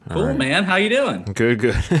Cool, right. man. How you doing? Good,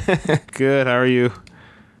 good. Good. How are you?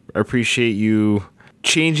 I appreciate you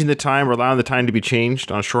changing the time or allowing the time to be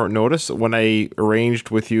changed on short notice. When I arranged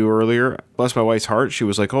with you earlier, bless my wife's heart, she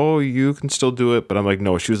was like, "Oh, you can still do it." But I'm like,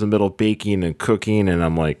 no, she was in the middle of baking and cooking. And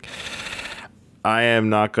I'm like, I am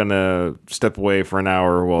not going to step away for an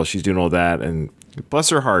hour while she's doing all that. And bless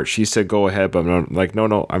her heart, she said, go ahead. But I'm like,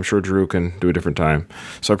 no, I'm sure Drew can do a different time.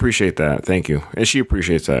 So I appreciate that. Thank you. And she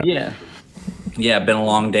appreciates that. Yeah. Yeah, been a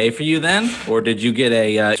long day for you then? Or did you get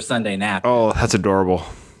a Sunday nap? Oh, that's adorable.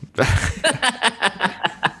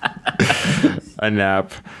 A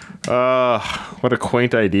nap. What a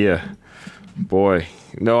quaint idea. Boy.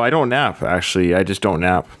 No, I don't nap, actually. I just don't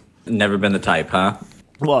nap. Never been the type, huh?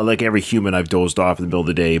 Well, like every human, I've dozed off in the middle of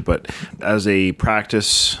the day, but as a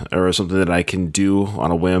practice or something that I can do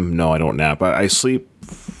on a whim, no, I don't nap. I sleep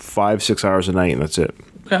 5-6 hours a night, and that's it.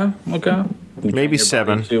 Okay. You Maybe train your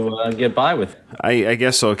body 7. to get by with it. I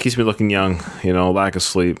guess so. It keeps me looking young, lack of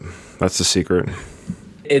sleep. That's the secret.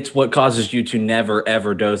 It's what causes you to never,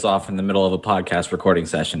 ever doze off in the middle of a podcast recording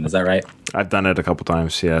session. Is that right? I've done it a couple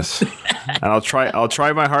times, yes. And I'll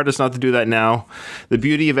try my hardest not to do that now. The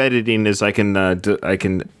beauty of editing is I can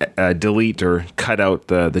delete or cut out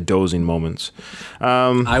the dozing moments.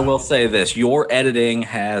 I will say this. Your editing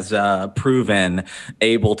has proven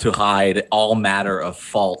able to hide all matter of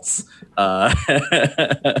faults. And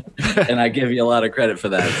I give you a lot of credit for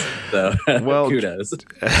that. So Well, kudos.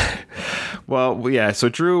 Well, yeah. So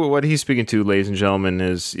Drew, what he's speaking to, ladies and gentlemen,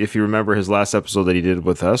 is if you remember his last episode that he did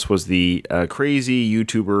with us was the crazy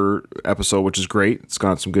YouTuber episode, which is great. It's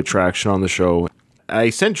got some good traction on the show. I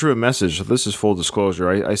sent Drew a message. This is full disclosure.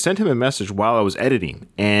 I sent him a message while I was editing,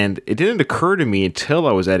 and it didn't occur to me until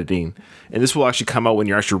I was editing. And this will actually come out when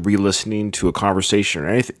you're actually re-listening to a conversation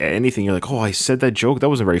or anything. You're like, oh, I said that joke. That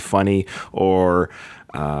wasn't very funny. Or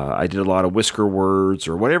I did a lot of whisker words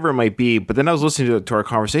or whatever it might be. But then I was listening to our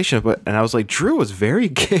conversation, and I was like, Drew was very,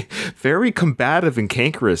 very combative and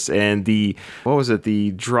cankerous. And the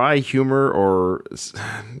dry humor, or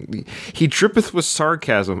he drippeth with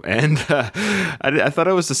sarcasm. And I thought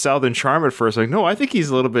it was the Southern charm at first. Like, no, I think he's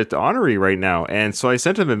a little bit ornery right now. And so I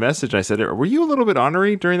sent him a message. I said, were you a little bit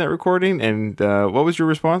ornery during that recording? And what was your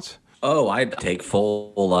response? Oh, I take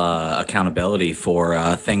full accountability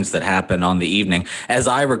for things that happen on the evening. As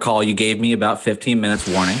I recall, you gave me about 15 minutes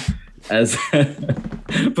warning as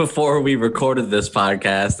before we recorded this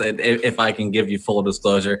podcast. And if I can give you full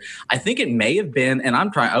disclosure, I think it may have been, and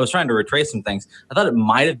I was trying to retrace some things. I thought it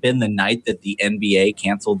might have been the night that the NBA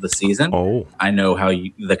canceled the season. Oh, I know how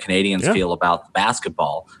the Canadians feel about the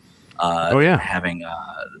basketball. Having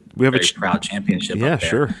we have a proud championship. Yeah, up there.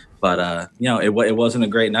 sure. But it wasn't a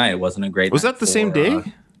great night. It wasn't a great. Was night that the same day?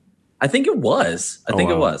 I think it was. I think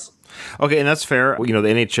it was. Okay, and that's fair. The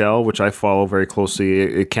NHL, which I follow very closely,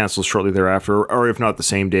 it cancels shortly thereafter, or if not the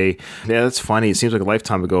same day. Yeah, that's funny. It seems like a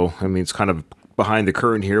lifetime ago. I mean, it's kind of behind the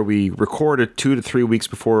curtain here. We recorded 2 to 3 weeks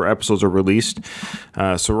before episodes are released.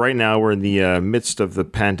 So right now we're in the midst of the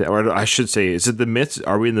pandemic. Or I should say, is it the midst?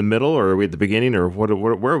 Are we in the middle, or are we at the beginning, or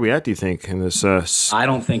where are we at? Do you think in this? I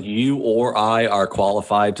don't think you or I are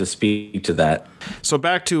qualified to speak to that. So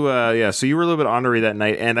back to So you were a little bit ornery that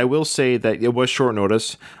night, and I will say that it was short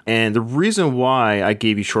notice. And the reason why I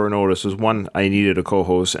gave you short notice was, one, I needed a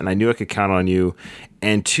co-host, and I knew I could count on you,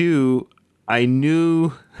 and two, I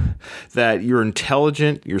knew that you're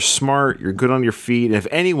intelligent, you're smart, you're good on your feet. And if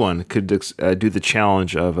anyone could do the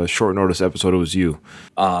challenge of a short notice episode, it was you.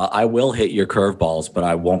 I will hit your curveballs, but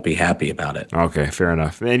I won't be happy about it. Okay, fair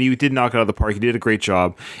enough. And you did knock it out of the park. You did a great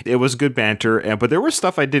job. It was good banter, but there was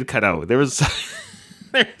stuff I did cut out. There was...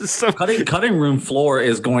 Cutting room floor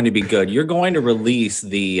is going to be good. You're going to release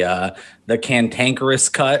the cantankerous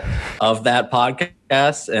cut of that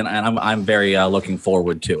podcast, and I'm very looking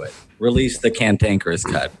forward to it. Release the cantankerous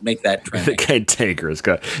cut. Make that trending. The cantankerous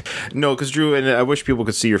cut. No, because Drew, and I wish people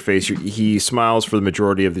could see your face. He smiles for the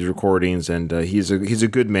majority of these recordings, and he's a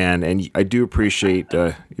good man. And I do appreciate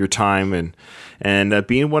your time and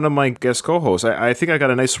being one of my guest co-hosts. I think I got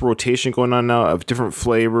a nice rotation going on now of different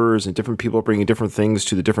flavors and different people bringing different things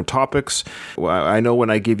to the different topics. I know when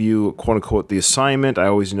I give you, quote unquote, the assignment, I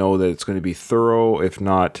always know that it's going to be thorough, if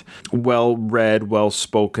not well read, well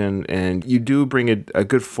spoken, and you do bring a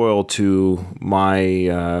good foil to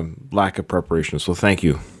my lack of preparation. So thank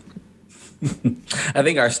you. I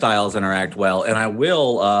think our styles interact well, and I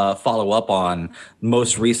will follow up on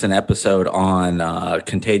most recent episode on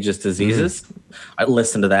contagious diseases. I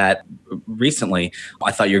listened to that recently.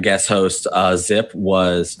 I thought your guest host, Zip,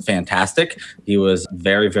 was fantastic. He was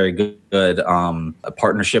very, very good a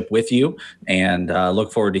partnership with you, and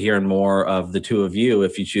look forward to hearing more of the two of you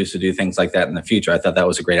if you choose to do things like that in the future. I thought that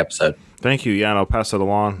was a great episode. Thank you. Yeah, and I'll pass that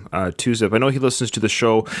along to Zip. I know he listens to the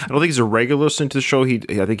show. I don't think he's a regular listener to the show. I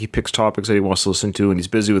think he picks topics that he wants to listen to, and he's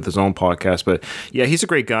busy with his own podcast. But yeah, he's a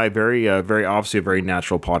great guy. Very, very obviously a very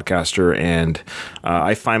natural podcaster. And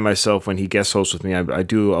I find myself when he guest hosts with me, I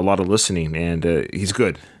do a lot of listening, and he's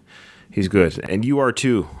good. He's good, and you are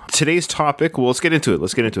too. Today's topic. Well, let's get into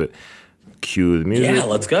it. Cue the music. Yeah,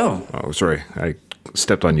 let's go. Oh, sorry, I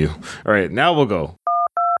stepped on you. All right, now we'll go.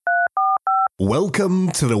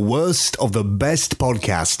 Welcome to the worst of the best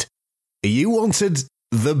podcast. You wanted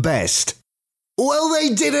the best. Well, they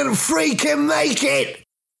didn't freaking make it.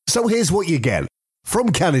 So here's what you get. From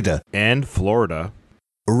Canada and Florida,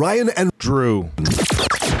 Ryan and Drew.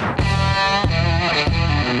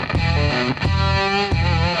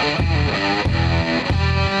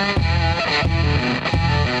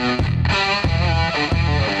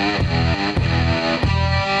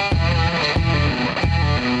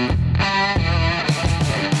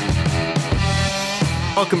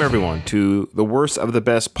 Welcome, everyone, to the Worst of the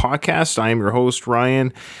Best podcast. I am your host,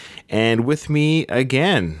 Ryan, and with me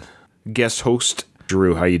again, guest host,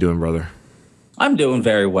 Drew. How you doing, brother? I'm doing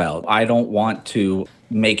very well. I don't want to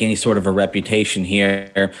make any sort of a reputation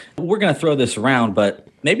here. We're going to throw this around, but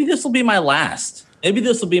maybe this will be my last. Maybe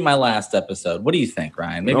this will be my last episode. What do you think,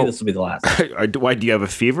 Ryan? Maybe this will be the last. Why, do you have a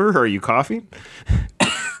fever, or are you coughing?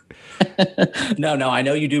 No, I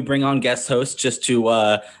know you do bring on guest hosts just to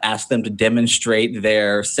ask them to demonstrate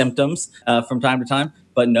their symptoms from time to time.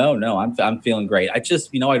 But no, I'm feeling great. I just,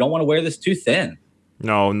 I don't want to wear this too thin.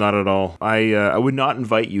 No, not at all. I would not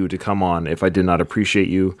invite you to come on if I did not appreciate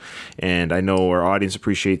you, and I know our audience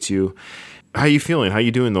appreciates you. How you feeling? How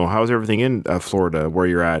you doing, though? How's everything in Florida where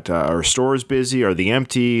you're at? Are stores busy? Are they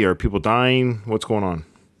empty? Are people dying? What's going on?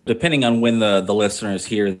 Depending on when the listeners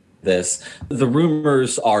hear this, the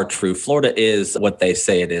rumors are true. Florida is what they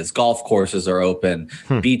say it is. Golf courses are open.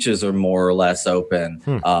 Beaches are more or less open.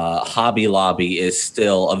 Hobby Lobby is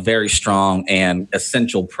still a very strong and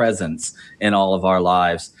essential presence in all of our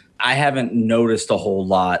lives. I haven't noticed a whole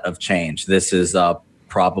lot of change. This is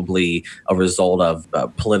probably a result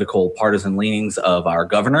of political partisan leanings of our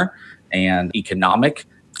governor and economic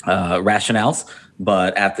rationales.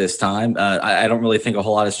 But at this time, I don't really think a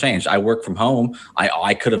whole lot has changed. I work from home.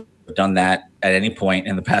 I could have done that at any point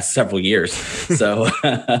in the past several years. So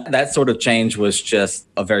that sort of change was just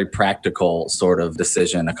a very practical sort of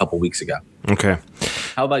decision a couple weeks ago. Okay.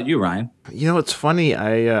 How about you, Ryan? It's funny.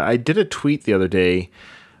 I did a tweet the other day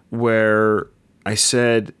where I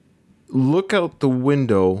said, look out the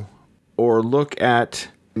window or look at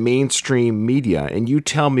mainstream media, and you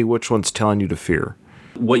tell me which one's telling you to fear.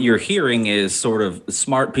 What you're hearing is sort of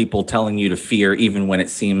smart people telling you to fear even when it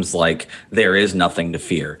seems like there is nothing to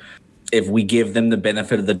fear. If we give them the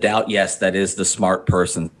benefit of the doubt, yes, that is the smart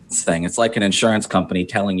person's thing. It's like an insurance company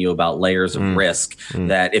telling you about layers of risk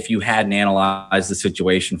that if you hadn't analyzed the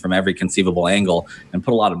situation from every conceivable angle and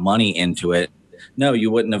put a lot of money into it, no,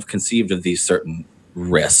 you wouldn't have conceived of these certain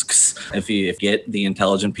risks. If you get the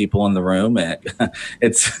intelligent people in the room,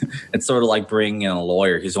 it's sort of like bringing in a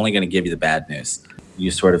lawyer. He's only going to give you the bad news. You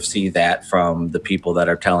sort of see that from the people that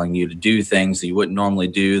are telling you to do things that you wouldn't normally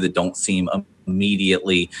do, that don't seem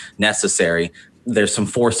immediately necessary. There's some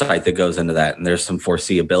foresight that goes into that, and there's some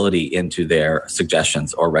foreseeability into their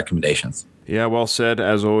suggestions or recommendations. Yeah, well said,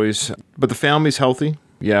 as always. But the family's healthy.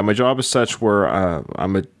 Yeah, my job is such where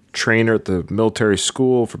I'm a trainer at the military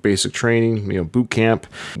school for basic training, boot camp.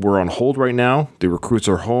 We're on hold right now. The recruits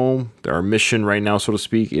are home. Our mission right now, so to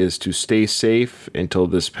speak, is to stay safe until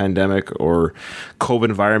this pandemic or COVID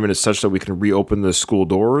environment is such that we can reopen the school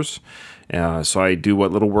doors. So I do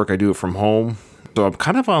what little work I do from home. So I'm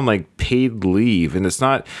kind of on like paid leave, and it's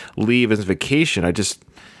not leave as vacation. I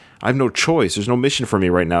have no choice. There's no mission for me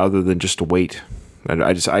right now other than just to wait.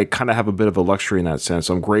 I kind of have a bit of a luxury in that sense.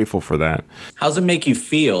 So I'm grateful for that. How's it make you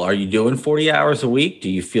feel? Are you doing 40 hours a week? Do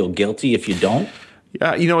you feel guilty if you don't?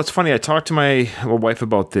 Yeah, it's funny. I talked to my wife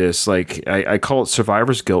about this. Like, I call it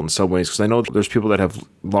survivor's guilt in some ways, because I know there's people that have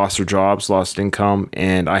lost their jobs, lost income,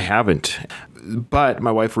 and I haven't. But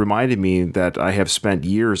my wife reminded me that I have spent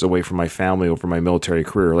years away from my family over my military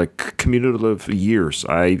career, like cumulative years.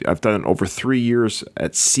 I've done over 3 years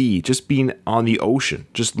at sea, just being on the ocean,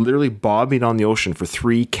 just literally bobbing on the ocean for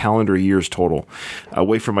 3 calendar years total.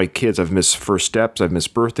 Away from my kids, I've missed first steps, I've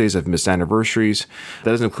missed birthdays, I've missed anniversaries.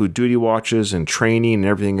 That doesn't include duty watches and training and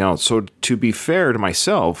everything else. So to be fair to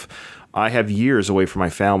myself, I have years away from my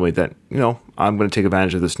family that, I'm going to take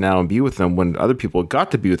advantage of this now and be with them when other people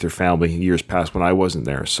got to be with their family years past when I wasn't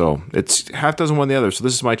there. So it's half dozen one the other. So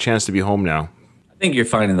this is my chance to be home now. I think you're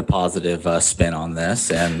finding the positive spin on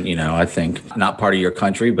this. And, I think not part of your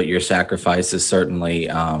country, but your sacrifice is certainly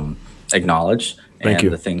acknowledged. Thank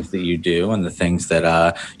you. The things that you do and the things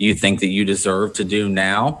that you think that you deserve to do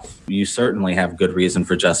now, you certainly have good reason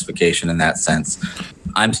for justification in that sense.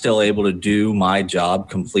 I'm still able to do my job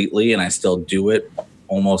completely, and I still do it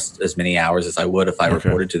almost as many hours as I would if I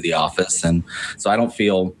reported to the office. And so I don't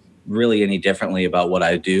feel really any differently about what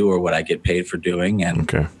I do or what I get paid for doing. And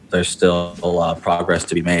there's still progress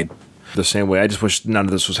to be made. The same way. I just wish none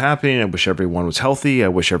of this was happening. I wish everyone was healthy. I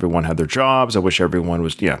wish everyone had their jobs. I wish everyone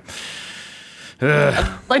was,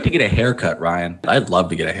 I'd like to get a haircut, Ryan. I'd love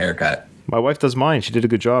to get a haircut. My wife does mine. She did a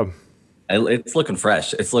good job. It's looking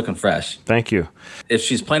fresh. Thank you. If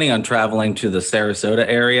she's planning on traveling to the Sarasota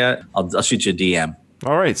area, I'll shoot you a DM.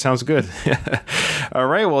 All right. Sounds good. All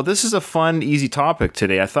right. Well, this is a fun, easy topic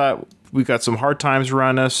today. I thought we got some hard times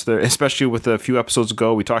around us, especially with a few episodes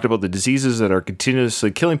ago. We talked about the diseases that are continuously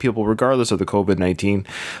killing people regardless of the COVID-19.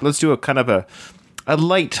 Let's do a kind of a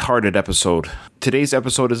light-hearted episode. Today's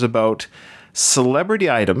episode is about celebrity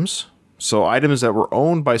items, so items that were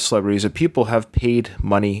owned by celebrities that people have paid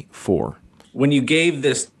money for. When you gave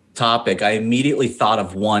this topic, I immediately thought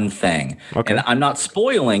of one thing. Okay. And I'm not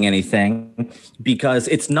spoiling anything because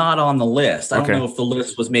it's not on the list. I don't know if the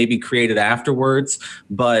list was maybe created afterwards,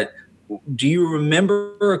 but do you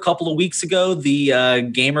remember a couple of weeks ago the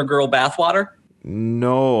Gamer Girl bathwater?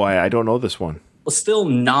 No, I don't know this one. Still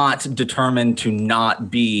not determined to not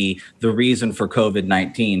be the reason for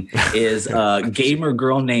COVID-19 is a gamer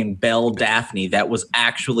girl named Belle Daphne that was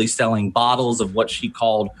actually selling bottles of what she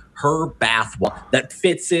called her bathwater that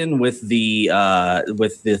fits in with the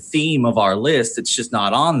theme of our list. It's just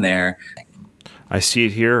not on there. I see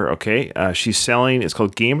it here. Okay. She's selling, it's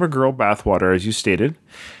called Gamer Girl bathwater, as you stated.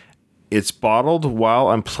 It's bottled while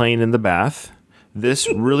I'm playing in the bath.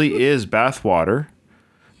 This really is bathwater.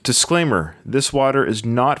 Disclaimer, this water is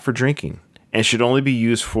not for drinking and should only be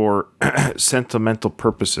used for sentimental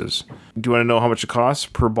purposes. Do you want to know how much it costs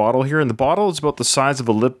per bottle here? And the bottle is about the size of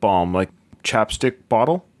a lip balm, like chapstick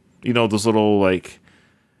bottle. Those little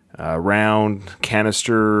round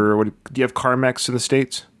canister. Do you have Carmex in the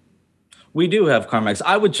States? We do have Carmex.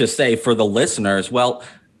 I would just say for the listeners,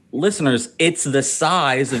 listeners, it's the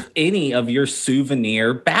size of any of your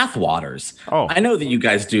souvenir bathwaters. Oh, I know that you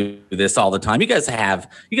guys do this all the time. You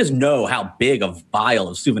guys know how big a vial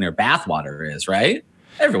of souvenir bathwater is, right?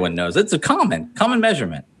 Everyone knows it's a common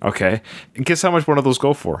measurement. Okay. And guess how much one of those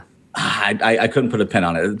go for? I couldn't put a pin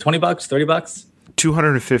on it. $20, $30?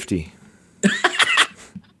 $250.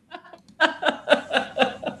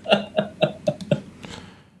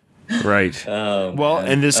 Right. Oh, well, man.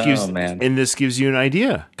 and this gives you an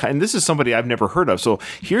idea. And this is somebody I've never heard of. So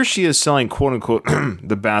here she is selling, quote unquote,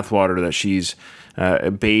 the bathwater that she's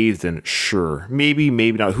bathed in. Sure, maybe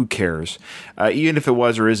not. Who cares? Even if it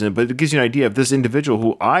was or isn't, but it gives you an idea of this individual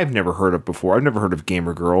who I've never heard of before. I've never heard of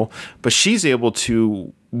Gamer Girl, but she's able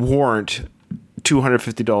to warrant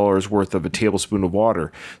 $250 worth of a tablespoon of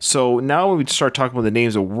water. So now when we start talking about the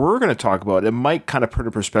names that we're going to talk about, it might kind of put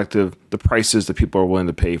in perspective the prices that people are willing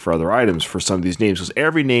to pay for other items for some of these names, because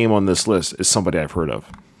every name on this list is somebody I've heard of.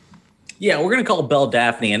 Yeah, we're going to call Belle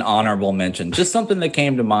Daphne an honorable mention. Just something that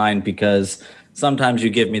came to mind because sometimes you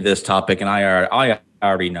give me this topic and I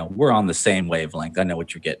already know we're on the same wavelength. I know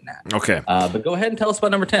what you're getting at. Okay. But go ahead and tell us about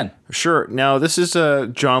number 10. Sure. Now, this is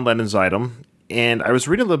John Lennon's item. And I was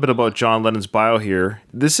reading a little bit about John Lennon's bio here.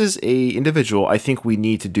 This is a individual I think we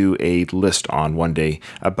need to do a list on one day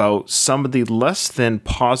about some of the less than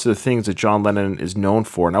positive things that John Lennon is known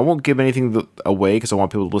for. And I won't give anything away because I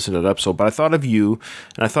want people to listen to that episode. But I thought of you,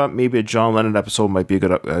 and I thought maybe a John Lennon episode might be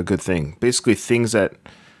a good thing. Basically, things that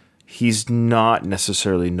he's not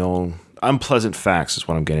necessarily known. Unpleasant facts is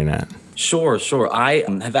what I'm getting at. Sure. I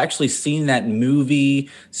have actually seen that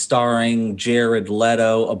movie starring Jared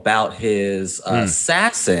Leto about his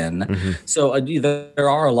assassin. Mm-hmm. So there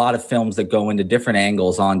are a lot of films that go into different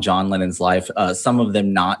angles on John Lennon's life, some of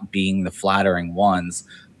them not being the flattering ones.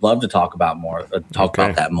 Love to talk about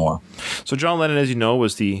that more. So John Lennon, as you know,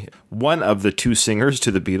 was one of the two singers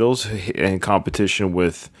to the Beatles in competition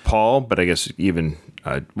with Paul, but I guess even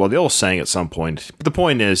they all sang at some point. But the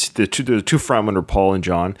point is, the two frontmen were Paul and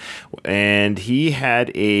John, and he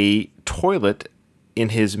had a toilet in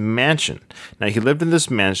his mansion. Now, he lived in this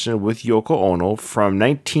mansion with Yoko Ono from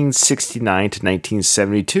 1969 to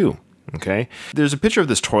 1972. Okay. There's a picture of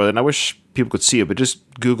this toilet, and I wish people could see it, but just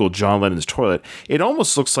Google John Lennon's toilet. It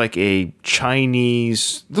almost looks like a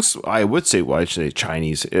Chinese, I would say, well, I should say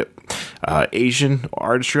Chinese, Asian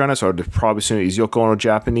artistry on it. So I'd probably say, is Yoko Ono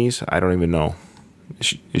Japanese? I don't even know. Is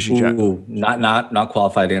she Ooh, not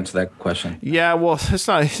qualified to answer that question. Yeah, well, it's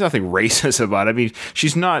nothing racist about it. I mean,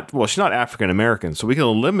 she's not African American, so we can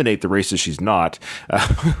eliminate the races she's not.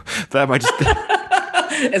 That might just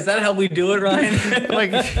Is that how we do it, Ryan?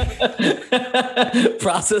 like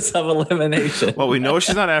process of elimination. well, we know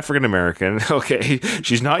she's not African American. Okay,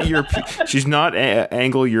 she's not European. She's not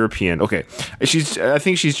Anglo-European. Okay, I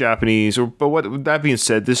think she's Japanese. But what that being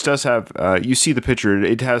said, this does have. You see the picture.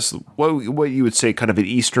 It has what you would say kind of an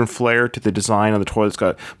Eastern flair to the design on the toilet. It's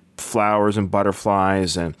got flowers and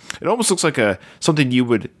butterflies, and it almost looks like something you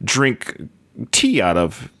would drink tea out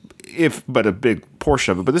of. But a big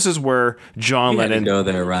portion of it. But this is where John Lennon. You had to go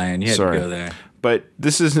there, Ryan. You had to go there. But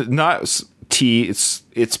this is not tea.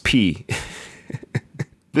 It's pee.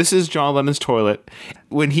 This is John Lennon's toilet.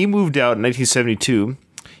 When he moved out in 1972,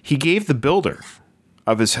 he gave the builder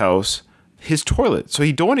of his house his toilet. So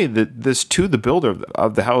he donated this to the builder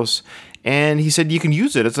of the house, and he said you can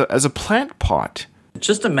use it as a plant pot.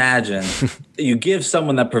 Just imagine you give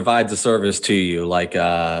someone that provides a service to you, like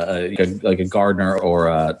a gardener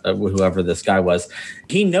or whoever this guy was.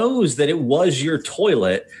 He knows that it was your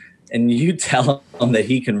toilet, and you tell him that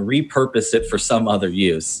he can repurpose it for some other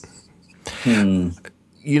use.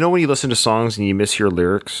 You know when you listen to songs and you mishear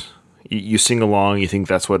lyrics, you sing along, you think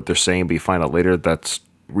that's what they're saying, but you find out later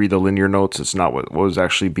read the linear notes. It's not what was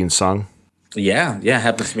actually being sung. Yeah, it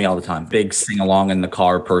happens to me all the time. Big sing along in the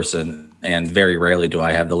car person. And very rarely do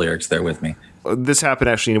I have the lyrics there with me. This happened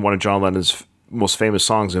actually in one of John Lennon's most famous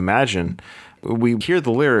songs, Imagine. We hear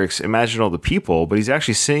the lyrics, Imagine all the people, but he's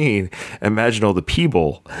actually singing Imagine all the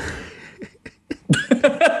people.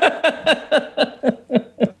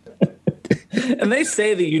 And they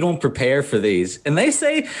say that you don't prepare for these. And they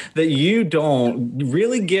say that you don't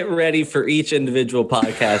really get ready for each individual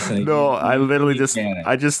podcast. No, I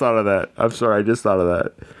just thought of that. I'm sorry, I just thought of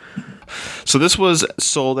that. So this was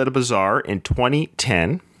sold at a bazaar in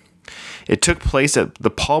 2010. It took place at the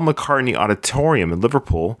Paul McCartney Auditorium in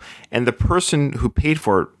Liverpool, and the person who paid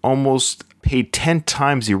for it almost paid 10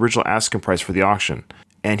 times the original asking price for the auction.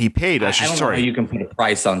 And he paid. I don't know how you can put a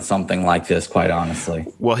price on something like this, quite honestly.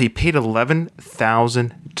 Well, he paid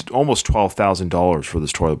 $11,000, almost $12,000 for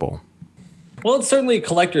this toilet bowl. Well, it's certainly a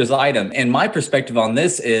collector's item. And my perspective on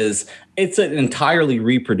this is it's an entirely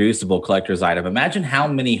reproducible collector's item. Imagine how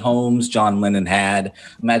many homes John Lennon had.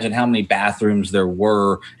 Imagine how many bathrooms there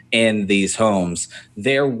were in these homes.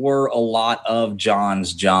 There were a lot of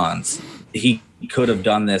Johns. He could have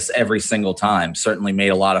done this every single time, certainly made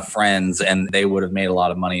a lot of friends, and they would have made a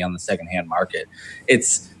lot of money on the secondhand market.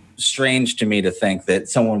 It's strange to me to think that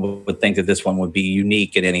someone would think that this one would be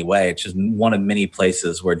unique in any way. It's just one of many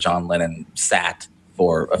places where John Lennon sat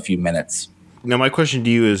for a few minutes. Now, my question to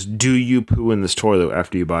you is, do you poo in this toilet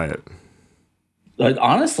after you buy it?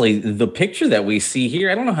 Honestly, the picture that we see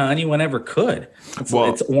here, I don't know how anyone ever could.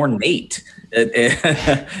 It's ornate.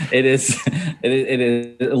 It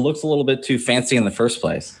looks a little bit too fancy in the first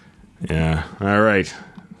place. Yeah. All right.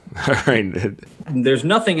 There's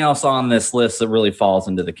nothing else on this list that really falls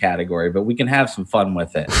into the category, but we can have some fun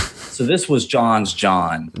with it. So this was John's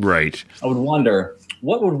John. Right. I would wonder,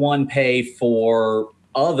 what would one pay for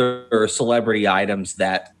other celebrity items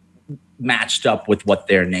that matched up with what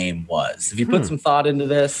their name was? If you put some thought into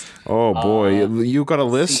this. Oh, boy. You got a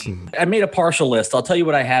list? I made a partial list. I'll tell you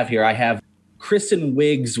what I have here. I have Kristen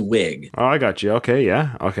Wiig's wig. Oh, I got you. Okay,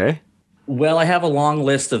 yeah. Okay. Well, I have a long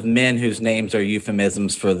list of men whose names are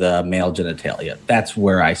euphemisms for the male genitalia. That's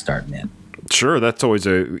where I start, man. Sure, that's always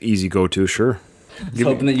a easy go-to, sure.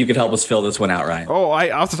 Hoping that you could help us fill this one out, Ryan. Oh,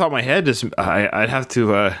 off the top of my head, I'd have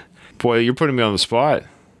to... boy, you're putting me on the spot.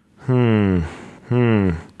 Well,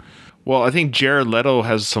 I think Jared Leto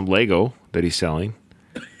has some Lego that he's selling.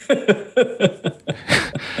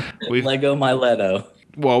 Lego my Leto.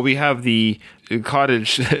 Well, we have the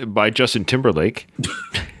Cottage by Justin Timberlake.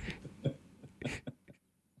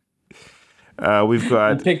 We've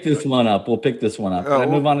got. We'll pick this one up. Can I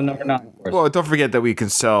move on to number 9? Well, don't forget that we can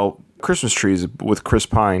sell Christmas trees with Chris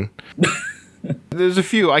Pine. There's a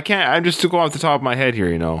few. I'm just going off the top of my head here.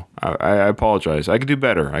 You know, I apologize. I could do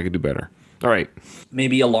better. All right.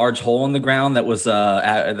 Maybe a large hole in the ground that was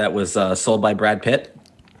sold by Brad Pitt.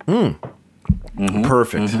 Mm-hmm.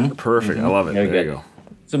 Perfect. Mm-hmm. I love it. There you go.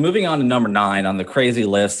 So moving on to number 9 on the crazy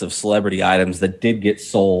list of celebrity items that did get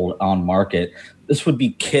sold on market, this would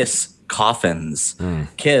be Kiss coffins.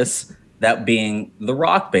 Kiss, that being the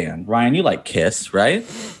rock band. Ryan, you like Kiss, right?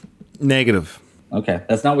 Negative. Okay,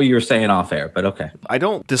 that's not what you were saying off air, but okay. I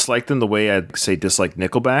don't dislike them the way I'd say dislike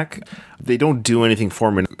Nickelback. They don't do anything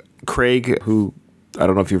for me. Craig, who I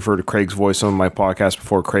don't know if you've heard of Craig's voice on my podcast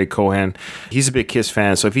before, Craig Cohan, he's a big Kiss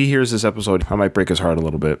fan. So if he hears this episode, I might break his heart a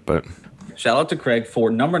little bit. But shout out to Craig for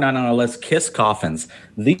number 9 on our list, Kiss coffins.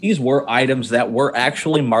 These were items that were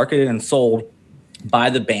actually marketed and sold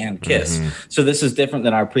by the band Kiss. So this is different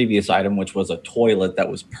than our previous item, which was a toilet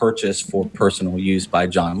that was purchased for personal use by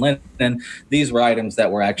John Lennon. These were items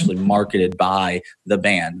that were actually marketed by the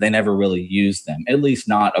band. They never really used them, at least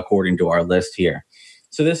not according to our list here.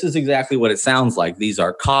 So this is exactly what it sounds like. These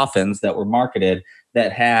are coffins that were marketed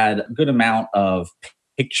that had a good amount of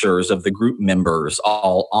pictures of the group members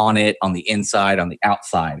all on it, on the inside, on the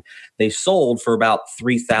outside. They sold for about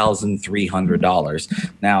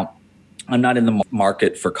 $3,300. Now, I'm not in the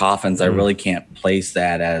market for coffins. I really can't place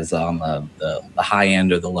that as on the high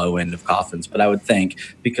end or the low end of coffins. But I would think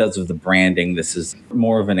because of the branding, this is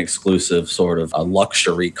more of an exclusive sort of a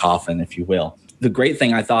luxury coffin, if you will. The great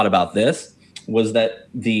thing I thought about this was that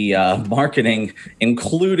the marketing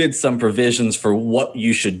included some provisions for what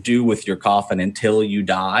you should do with your coffin until you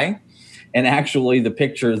die. And actually, the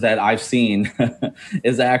picture that I've seen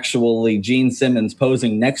is actually Gene Simmons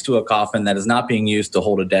posing next to a coffin that is not being used to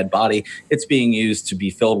hold a dead body. It's being used to be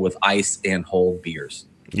filled with ice and hold beers.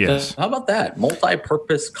 yes, So how about that?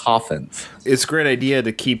 Multi-purpose coffins. it's a great idea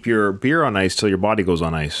to keep your beer on ice till your body goes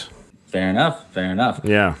on ice. Fair enough. Fair enough.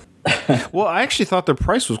 Yeah. Well, I actually thought the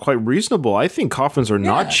price was quite reasonable. I think coffins are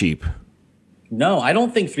not cheap. No, I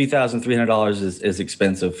don't think $3,300 is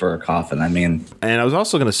expensive for a coffin. I mean, And I was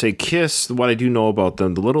also going to say Kiss, what I do know about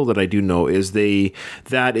them, the little that I do know is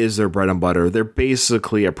that is their bread and butter. They're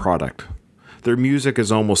basically a product. Their music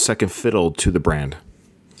is almost second fiddle to the brand.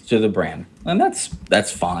 to the brand. And that's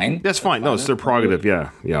fine. That's fine. No, it's their prerogative.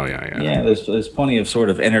 Yeah. Yeah, there's plenty of sort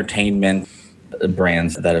of entertainment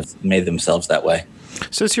brands that have made themselves that way.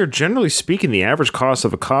 It says here, generally speaking, the average cost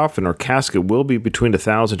of a coffin or casket will be between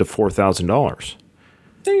 $1,000 to $4,000.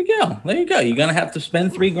 There you go. You're gonna have to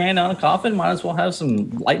spend $3,000 on a coffin. Might as well have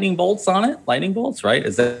some lightning bolts on it. Lightning bolts, right?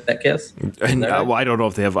 Is that Kiss? And right? well, I don't know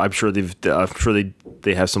if they have. I'm sure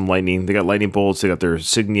they have some lightning. They got lightning bolts. They got their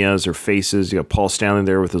insignias, their faces. You got Paul Stanley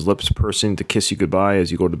there with his lips pursing to kiss you goodbye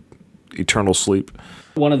as you go to eternal sleep.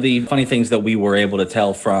 One of the funny things that we were able to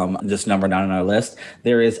tell from this number 9 on our list,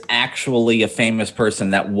 there is actually a famous person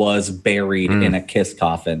that was buried in a Kiss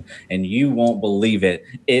coffin, and you won't believe it.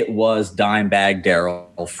 It was Dimebag Darrell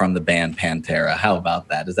from the band Pantera. How about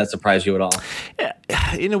that? Does that surprise you at all?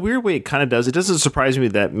 In a weird way, it kind of does. It doesn't surprise me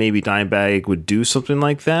that maybe Dimebag would do something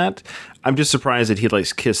like that. I'm just surprised that he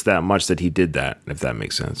likes Kiss that much that he did that, if that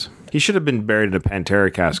makes sense. He should have been buried in a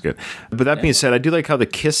Pantera casket. But that being said, I do like how the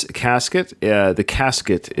Kiss casket, the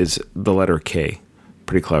casket is the letter K.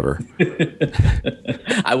 Pretty clever.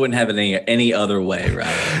 I wouldn't have it any other way,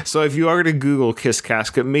 right? So if you are going to Google Kiss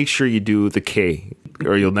casket, make sure you do the K,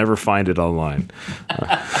 or you'll never find it online.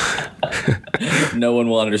 No one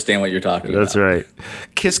will understand what you're talking That's about. right.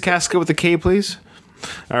 Kiss casket with a K, please.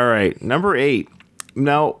 All right, number 8.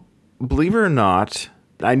 Now, believe it or not,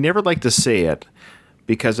 I never like to say it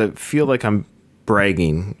because I feel like I'm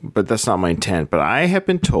bragging, but that's not my intent. But I have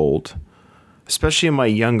been told, especially in my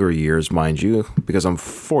younger years, mind you, because I'm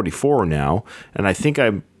 44 now, and I think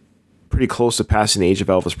I'm pretty close to passing the age of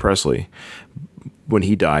Elvis Presley when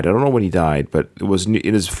he died. I don't know when he died, but it was in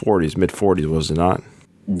his 40s, mid-40s, was it not?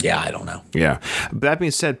 Yeah, I don't know. Yeah. That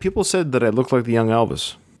being said, people said that I look like the young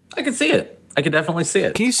Elvis. I can see it. I can definitely see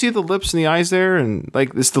it. Can you see the lips and the eyes there? And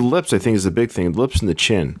like, it's the lips, I think, is the big thing. The lips and the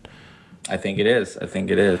chin. I think it is.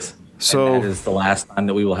 So and that is the last time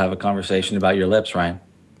that we will have a conversation about your lips, Ryan.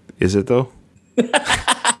 is it though?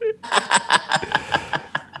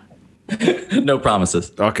 No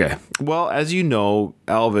promises. Okay. Well, as you know,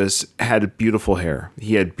 Elvis had beautiful hair.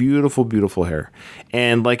 He had beautiful, beautiful hair.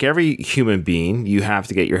 And like every human being, you have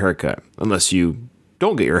to get your hair cut. Unless you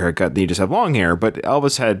don't get your hair cut, then you just have long hair. But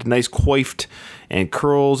Elvis had nice coiffed and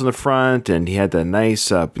curls in the front, and he had that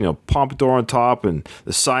nice, pompadour on top and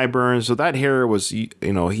the sideburns. So that hair was, he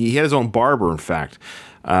had his own barber, in fact.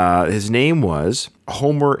 His name was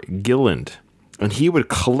Homer Gilland. And he would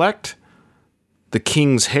collect the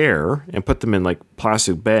king's hair and put them in like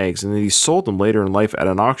plastic bags, and then he sold them later in life at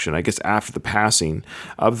an auction, I guess after the passing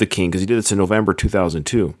of the king, because he did this in November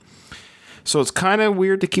 2002. So it's kind of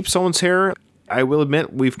weird to keep someone's hair. I will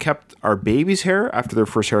admit we've kept our baby's hair after their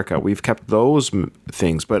first haircut. We've kept those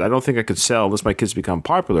things, but I don't think I could sell, unless my kids become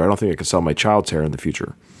popular, I don't think I could sell my child's hair in the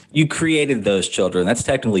future. You created those children. That's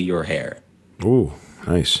technically your hair. Ooh,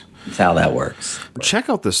 nice. That's how that works. Check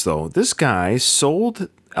out this, though. This guy sold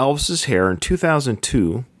Elvis's hair in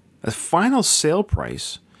 2002 a final sale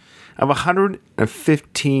price of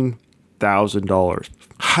 $115,000.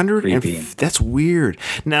 Creepy. That's weird.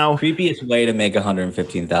 Now, Creepiest way to make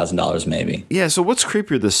 $115,000, maybe. yeah. So what's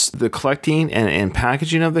creepier, the collecting and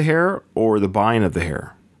packaging of the hair, or the buying of the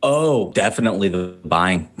hair? Oh, definitely the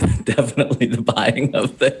buying. Definitely the buying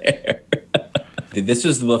of the hair. This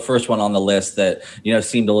is the first one on the list that,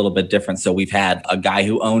 seemed a little bit different. So we've had a guy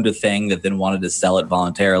who owned a thing that then wanted to sell it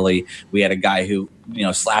voluntarily. We had a guy who,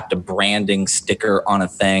 slapped a branding sticker on a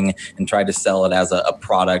thing and tried to sell it as a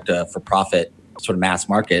product for profit, sort of mass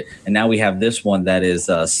market. And now we have this one that is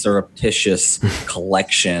a surreptitious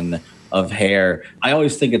collection of hair. I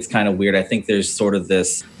always think it's kind of weird. I think there's sort of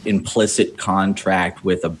this implicit contract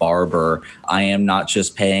with a barber. I am not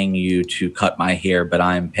just paying you to cut my hair, but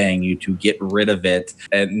I'm paying you to get rid of it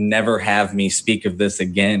and never have me speak of this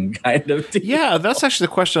again, kind of deal. Yeah, that's actually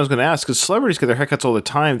the question I was going to ask, because celebrities get their haircuts all the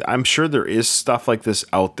time. I'm sure there is stuff like this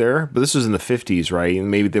out there, but this was in the 50s, right?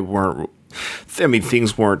 And maybe they weren't. I mean,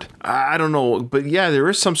 things weren't, I don't know, but yeah, there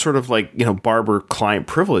is some sort of barber client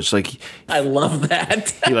privilege. I love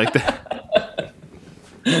that. You like that?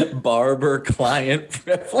 Barber client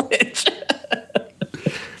privilege.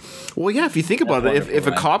 Well, yeah, if you think about it, if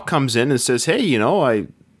a cop comes in and says, hey,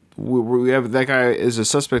 we have that guy is a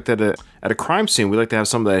suspect at a crime scene, we'd like to have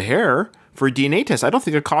some of that hair for a DNA test. I don't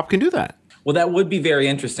think a cop can do that. Well, that would be very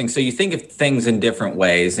interesting. So you think of things in different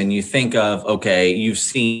ways, and you think of, okay, you've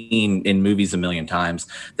seen in movies a million times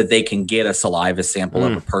that they can get a saliva sample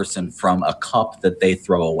of a person from a cup that they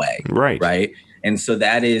throw away. Right. And so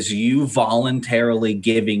that is you voluntarily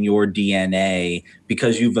giving your DNA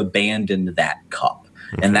because you've abandoned that cup.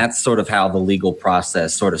 And that's sort of how the legal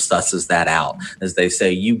process sort of susses that out. As they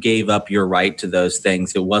say, you gave up your right to those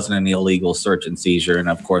things. It wasn't an illegal search and seizure. And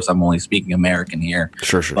of course, I'm only speaking American here.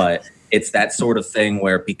 Sure. But it's that sort of thing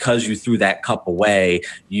where because you threw that cup away,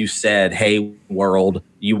 you said, hey, world,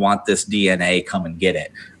 you want this DNA, come and get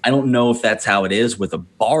it. I don't know if that's how it is with a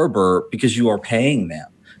barber because you are paying them.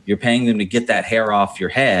 You're paying them to get that hair off your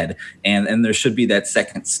head. And there should be that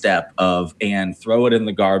second step of, and throw it in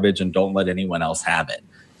the garbage and don't let anyone else have it.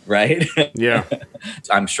 Right? Yeah.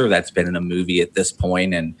 I'm sure that's been in a movie at this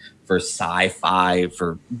point, and for sci-fi,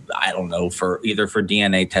 for either for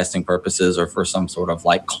DNA testing purposes or for some sort of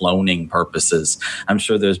cloning purposes. I'm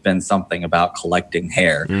sure there's been something about collecting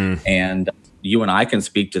hair. And you and I can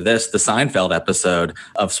speak to this, the Seinfeld episode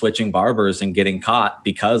of switching barbers and getting caught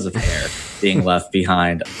because of hair being left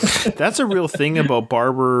behind. That's a real thing about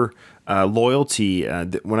barber loyalty.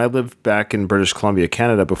 When I lived back in British Columbia,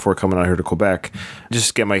 Canada, before coming out here to Quebec,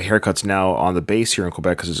 just get my haircuts now on the base here in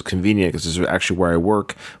Quebec because it's convenient, because this is actually where I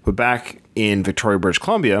work. But back in Victoria, British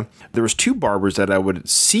Columbia, there was two barbers that I would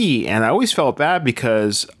see, and I always felt bad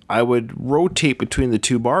because I would rotate between the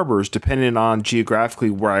two barbers depending on geographically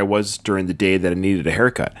where I was during the day that I needed a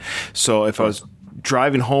haircut. So if I was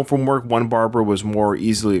driving home from work, one barber was more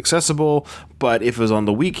easily accessible, but if it was on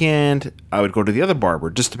the weekend, I would go to the other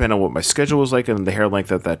barber, just depending on what my schedule was like and the hair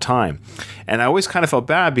length at that time. And I always kind of felt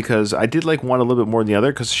bad because I did like one a little bit more than the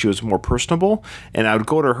other because she was more personable, and I would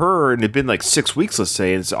go to her, and it'd been like 6 weeks, let's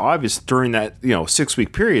say, and it's obvious during that 6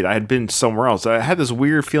 week period I had been somewhere else. I had this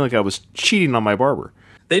weird feeling like I was cheating on my barber.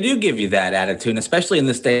 They do give you that attitude, and especially in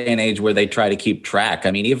this day and age where they try to keep track.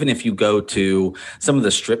 I mean, even if you go to some of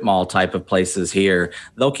the strip mall type of places here,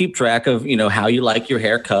 they'll keep track of, how you like your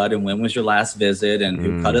hair cut and when was your last visit and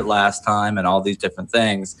who cut it last time and all these different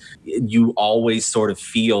things. You always sort of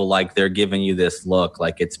feel like they're giving you this look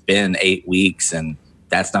like it's been 8 weeks and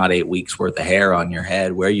that's not 8 weeks worth of hair on your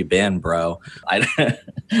head. Where you been, bro? I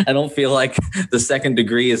don't feel like the second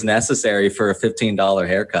degree is necessary for a $15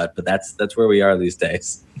 haircut, but that's where we are these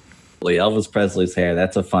days. Elvis Presley's hair.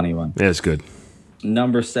 That's a funny one. Yeah, it's good.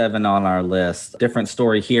 Number 7 on our list, different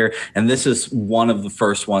story here. And this is one of the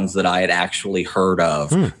first ones that I had actually heard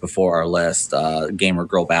of before our list, Gamer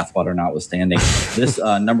Girl Bathwater notwithstanding. This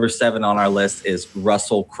number 7 on our list is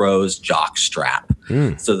Russell Crowe's jockstrap.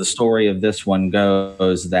 So the story of this one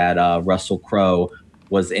goes that Russell Crowe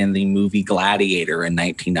was in the movie Gladiator in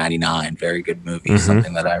 1999. Very good movie,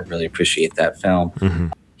 something that I really appreciate that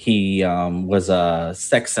film. He was a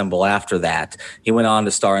sex symbol after that. He went on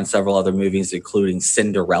to star in several other movies, including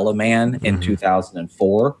Cinderella Man in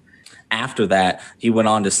 2004. After that, he went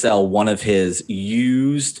on to sell one of his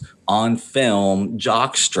used on film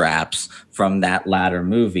jock straps from that latter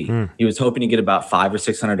movie. He was hoping to get about $500 or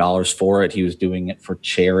 $600 for it. He was doing it for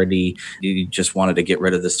charity. He just wanted to get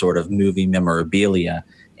rid of this sort of movie memorabilia.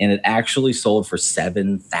 And it actually sold for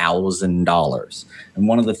 $7,000. And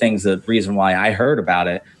one of the things, the reason why I heard about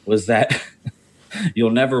it was that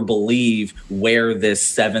You'll never believe where this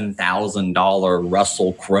 $7,000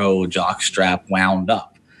 Russell Crowe jockstrap wound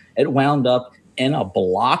up. It wound up in a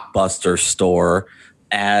Blockbuster store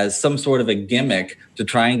as some sort of a gimmick to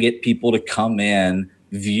try and get people to come in,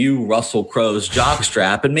 view Russell Crowe's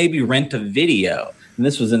jockstrap, and maybe rent a video. And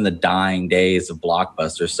this was in the dying days of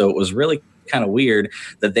Blockbuster. So it was really kind of weird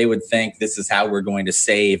that they would think this is how we're going to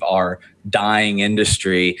save our dying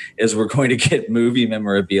industry, is we're going to get movie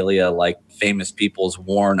memorabilia like famous people's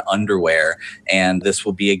worn underwear, and this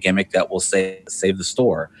will be a gimmick that will save the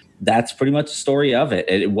store. That's pretty much the story of it.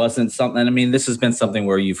 It wasn't something, I mean, this has been something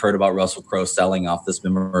where you've heard about Russell Crowe selling off this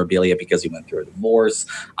memorabilia because he went through a divorce.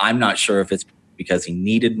 I'm not sure if it's because he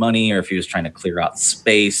needed money or if he was trying to clear out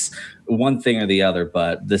space, one thing or the other,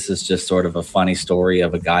 but this is just sort of a funny story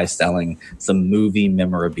of a guy selling some movie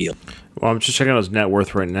memorabilia. Well, I'm just checking out his net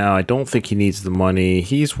worth right now. I don't think he needs the money.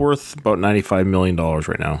 He's worth about $95 million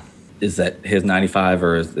right now. Is that his 95,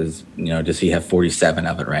 or is does he have 47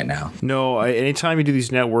 of it right now? No, anytime you do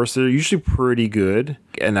these net worths, they're usually pretty good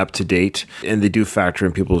and up to date, and they do factor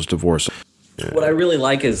in people's divorce. What I really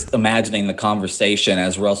like is imagining the conversation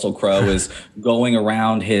as Russell Crowe is going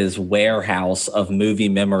around his warehouse of movie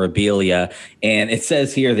memorabilia, and it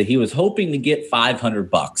says here that he was hoping to get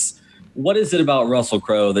 $500. What is it about Russell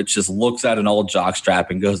Crowe that just looks at an old jockstrap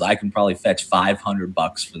and goes, I can probably fetch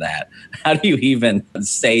 $500 for that? How do you even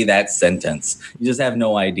say that sentence? You just have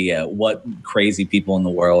no idea what crazy people in the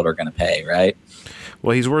world are going to pay, right?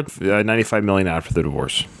 Well, he's worth $95 million after the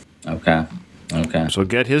divorce. Okay. So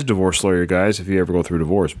get his divorce lawyer, guys, if you ever go through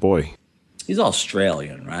divorce. Boy. He's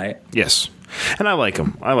Australian, right? Yes. And I like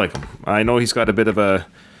him. I know he's got a bit of a...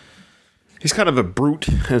 He's kind of a brute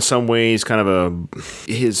in some ways.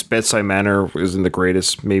 His bedside manner isn't the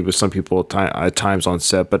greatest, maybe with some people at times on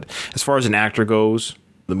set. But as far as an actor goes,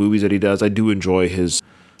 the movies that he does, I do enjoy his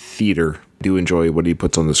theater. I do enjoy what he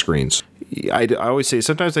puts on the screens. I always say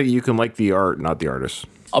sometimes you can like the art, not the artist.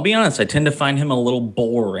 I'll be honest, I tend to find him a little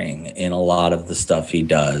boring in a lot of the stuff he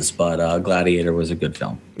does, but Gladiator was a good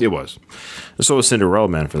film. It was. So was Cinderella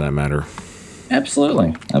Man, for that matter.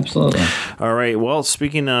 Absolutely. All right, well,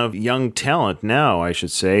 speaking of young talent now, I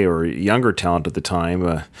should say, or younger talent at the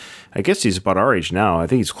time, I guess he's about our age now. I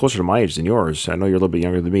think he's closer to my age than yours. I know you're a little bit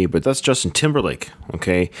younger than me, but that's Justin Timberlake,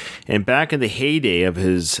 okay? And back in the heyday of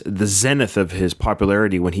the zenith of his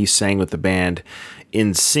popularity when he sang with the band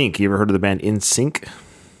NSYNC. You ever heard of the band NSYNC?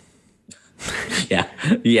 Yeah.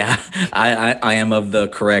 I am of the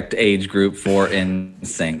correct age group for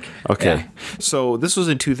NSYNC. Okay. Yeah. So this was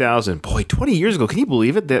in 2000. Boy, 20 years ago. Can you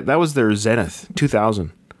believe it? That was their zenith,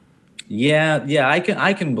 2000. Yeah,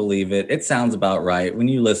 I can believe it. It sounds about right. When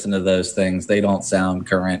you listen to those things, they don't sound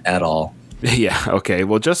current at all. Yeah, okay.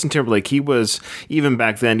 Well, Justin Timberlake, he was, even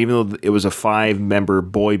back then, even though it was a 5-member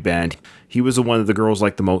boy band, he was the one that the girls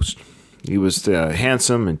liked the most. He was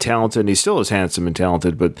handsome and talented, and he still is handsome and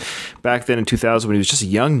talented, but back then in 2000, when he was just a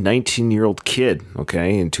young 19-year-old kid,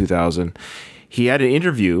 okay, in 2000, he had an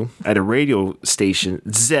interview at a radio station,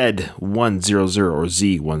 Z100, or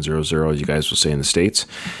Z100, as you guys will say in the States.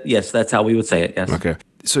 Yes, that's how we would say it, yes. Okay.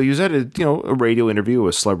 So he was at a radio interview,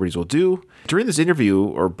 as celebrities will do. During this interview,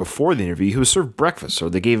 or before the interview, he was served breakfast. So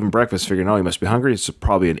they gave him breakfast, figuring, he must be hungry. It's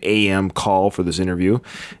probably an AM call for this interview.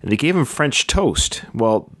 And they gave him French toast.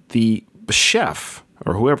 Well, the chef,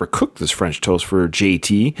 or whoever cooked this French toast for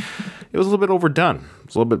JT, it was a little bit overdone. It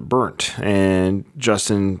was a little bit burnt. And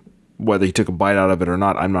Justin, whether he took a bite out of it or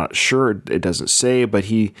not, I'm not sure. It doesn't say. But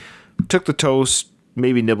he took the toast,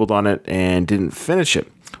 maybe nibbled on it, and didn't finish it.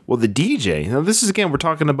 Well, the DJ, now this is, again, we're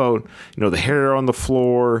talking about, the hair on the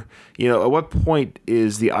floor. At what point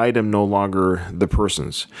is the item no longer the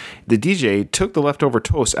person's? The DJ took the leftover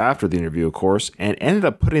toast after the interview, of course, and ended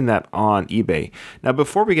up putting that on eBay. Now,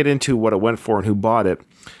 before we get into what it went for and who bought it,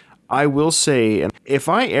 I will say, if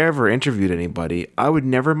I ever interviewed anybody, I would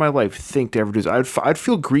never in my life think to ever do this. I'd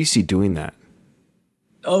feel greasy doing that.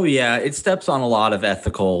 Oh, yeah. It steps on a lot of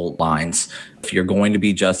ethical lines. If you're going to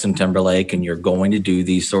be Justin Timberlake and you're going to do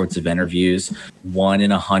these sorts of interviews, 1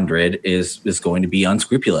 in 100 is going to be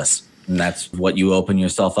unscrupulous. And that's what you open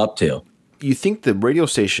yourself up to. You think the radio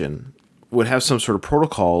station would have some sort of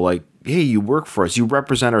protocol like, hey, you work for us, you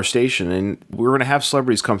represent our station, and we're going to have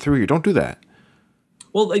celebrities come through here. Don't do that.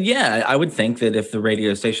 Well, yeah, I would think that if the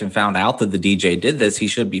radio station found out that the DJ did this, he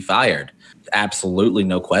should be fired. Absolutely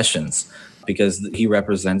no questions. Because he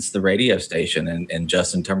represents the radio station, and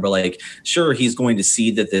Justin Timberlake, sure, he's going to see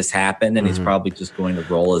that this happened, and he's probably just going to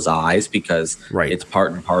roll his eyes because it's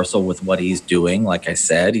part and parcel with what he's doing. Like I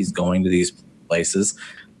said, he's going to these places.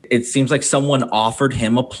 It seems like someone offered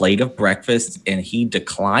him a plate of breakfast and he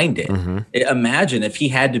declined it. Imagine if he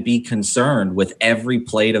had to be concerned with every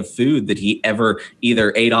plate of food that he ever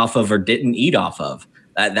either ate off of or didn't eat off of.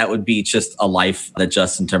 That would be just a life that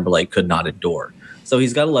Justin Timberlake could not endure. So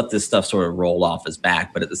he's got to let this stuff sort of roll off his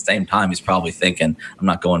back. But at the same time, he's probably thinking, I'm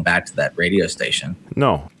not going back to that radio station.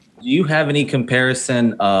 No. Do you have any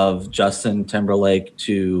comparison of Justin Timberlake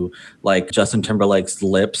to like Justin Timberlake's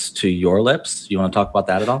lips to your lips? You want to talk about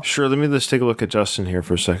that at all? Sure. Let me just take a look at Justin here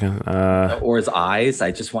for a second. Or his eyes?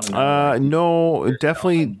 I just want to know. No,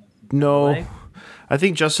 definitely no. I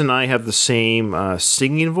think Justin and I have the same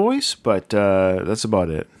singing voice, but that's about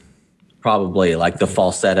it. Probably like the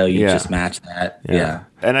falsetto. You just match that. Yeah.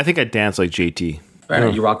 And I think I dance like JT.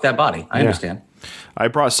 Right. You rock that body. I understand. I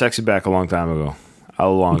brought sexy back a long time ago.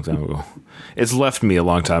 It's left me a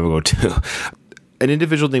long time ago, too. An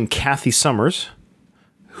individual named Kathy Summers,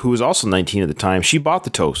 who was also 19 at the time, she bought the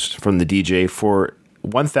toast from the DJ for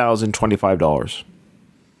 $1,025.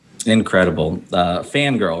 Incredible.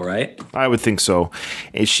 Fangirl, right? I would think so.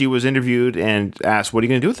 And she was interviewed and asked, what are you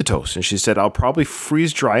going to do with the toast? And she said, I'll probably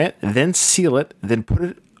freeze dry it, then seal it, then put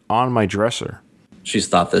it on my dresser. She's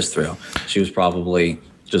thought this through. She was probably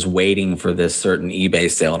just waiting for this certain eBay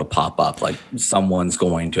sale to pop up. Like someone's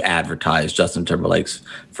going to advertise Justin Timberlake's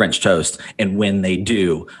French toast. And when they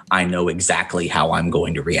do, I know exactly how I'm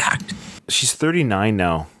going to react. She's 39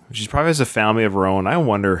 now. She probably has a family of her own. I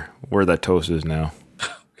wonder where that toast is now.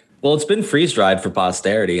 Well, it's been freeze-dried for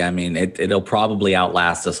posterity. I mean, it'll probably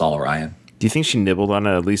outlast us all, Ryan. Do you think she nibbled on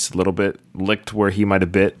it at least a little bit, licked where he might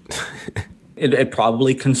have bit? It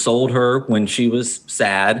probably consoled her when she was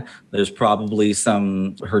sad. There's probably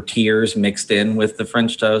her tears mixed in with the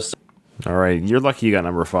French toast. All right. You're lucky you got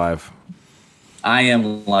number 5. I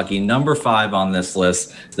am lucky. Number 5 on this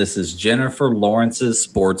list. This is Jennifer Lawrence's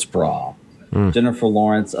sports bra. Jennifer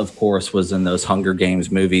Lawrence, of course, was in those Hunger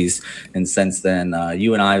Games movies. And since then,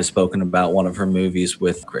 you and I have spoken about one of her movies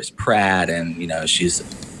with Chris Pratt. And, she's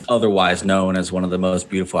otherwise known as one of the most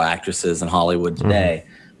beautiful actresses in Hollywood today.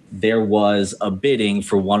 There was a bidding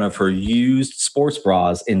for one of her used sports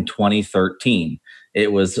bras in 2013.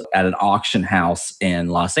 It was at an auction house in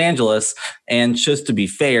Los Angeles. And just to be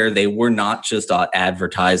fair, they were not just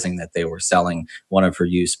advertising that they were selling one of her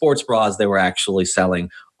used sports bras. They were actually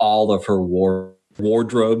selling all of her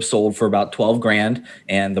wardrobe, sold for about $12,000,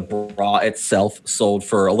 and the bra itself sold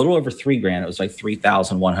for a little over $3,000. It was like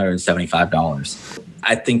 $3,175.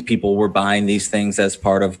 I think people were buying these things as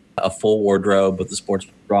part of a full wardrobe, but the sports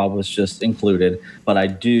bra was just included. But I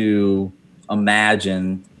do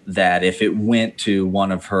imagine that if it went to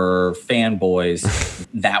one of her fanboys,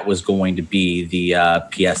 that was going to be the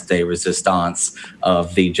pièce de résistance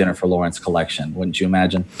of the Jennifer Lawrence collection. Wouldn't you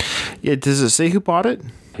imagine? Yeah. Does it say who bought it?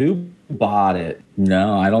 Who bought it?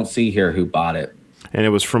 No, I don't see here who bought it. And it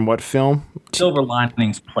was from what film? Silver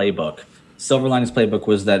Linings Playbook. Silver Linings Playbook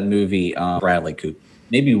was that movie, Bradley Cooper.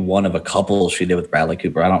 Maybe one of a couple she did with Bradley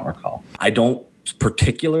Cooper. I don't recall. I don't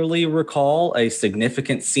particularly recall a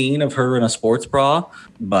significant scene of her in a sports bra,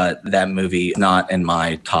 but that movie is not in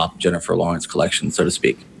my top Jennifer Lawrence collection, so to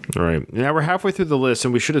speak. All right. Now we're halfway through the list,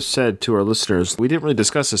 and we should have said to our listeners, we didn't really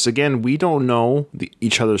discuss this. Again, we don't know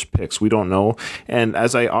each other's picks. We don't know. And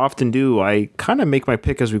as I often do, I kind of make my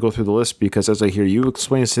pick as we go through the list, because as I hear you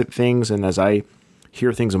explain things and as I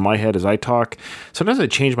hear things in my head as I talk, sometimes I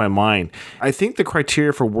change my mind. I think the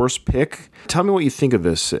criteria for worst pick, tell me what you think of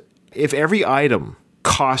this. If every item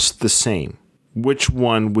costs the same, which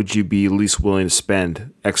one would you be least willing to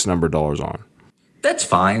spend X number of dollars on? That's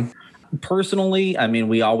fine. Personally, I mean,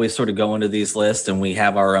 we always sort of go into these lists and we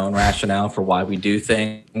have our own rationale for why we do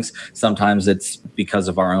things. Sometimes it's because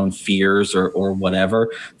of our own fears or whatever.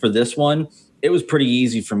 For this one, it was pretty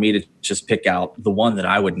easy for me to just pick out the one that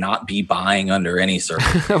I would not be buying under any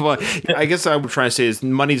circumstance. Well, I guess what I'm trying to say is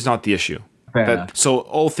money's not the issue. So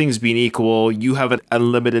all things being equal, you have an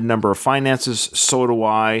unlimited number of finances. So do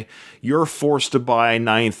I. You're forced to buy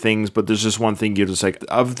 9 things, but there's just one thing you're just like,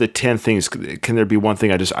 of the 10 things, can there be one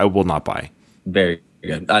thing I will not buy? Very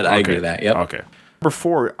good. I agree with that. Yep. Okay. Number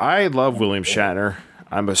 4, I love William Shatner.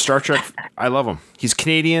 I'm a Star Trek. I love him. He's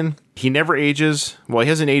Canadian. He never ages. Well, he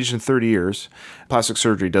hasn't aged in 30 years. Plastic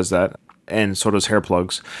surgery does that. And so does hair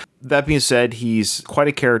plugs. That being said, he's quite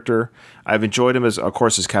a character. I've enjoyed him as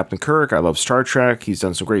Captain Kirk. I love Star Trek. He's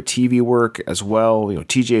done some great TV work as well.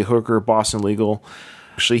 TJ Hooker, Boston Legal.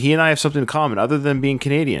 Actually, he and I have something in common other than being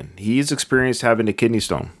Canadian. He's experienced having a kidney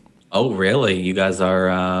stone. Oh, really? You guys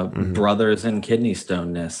are brothers in kidney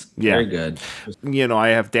stoneness. Yeah. Very good. I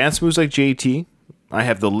have dance moves like JT. I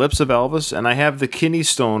have the lips of Elvis, and I have the kidney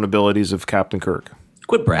stone abilities of Captain Kirk.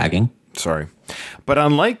 Quit bragging. Sorry. But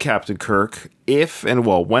unlike Captain Kirk,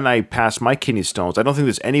 when I pass my kidney stones, I don't think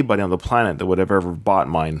there's anybody on the planet that would have ever bought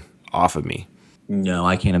mine off of me. No,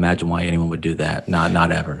 I can't imagine why anyone would do that.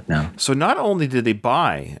 Not ever. No. So not only did they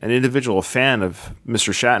buy, an individual, a fan of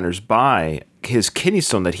Mr. Shatner's, buy his kidney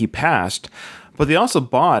stone that he passed, but they also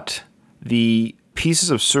bought the pieces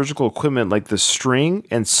of surgical equipment like the string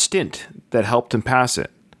and stint that helped him pass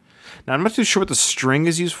it. Now, I'm not too sure what the string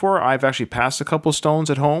is used for. I've actually passed a couple stones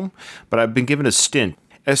at home, but I've been given a stint.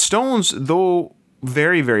 As stones, though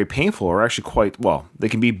very, very painful, are actually quite, well, they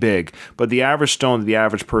can be big, but the average stone that the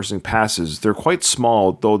average person passes, they're quite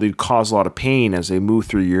small, though they cause a lot of pain as they move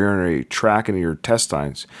through your urinary tract and your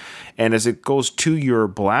intestines. And as it goes to your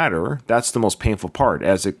bladder, that's the most painful part,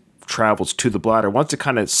 as it travels to the bladder. Once it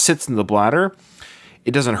kind of sits in the bladder,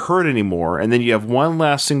 it doesn't hurt anymore, and then you have one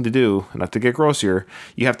last thing to do, not to get gross here,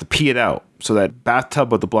 you have to pee it out. So that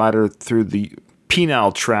bathtub of the bladder through the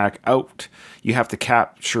penile tract out, you have to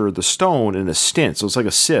capture the stone in a stint, so it's like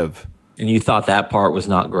a sieve. And you thought that part was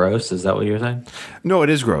not gross? Is that what you're saying? No, it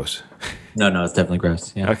is gross. No, it's definitely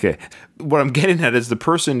gross. Yeah. Okay. What I'm getting at is the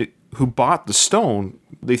person who bought the stone,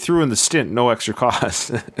 they threw in the stint, no extra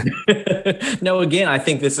cost. No, again, I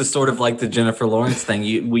think this is sort of like the Jennifer Lawrence thing.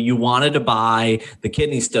 You wanted to buy the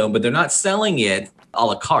kidney stone, but they're not selling it a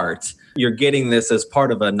la carte. You're getting this as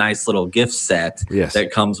part of a nice little gift set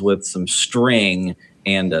that comes with some string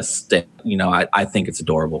and a stick. I think it's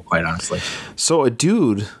adorable, quite honestly. So a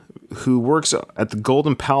dude who works at the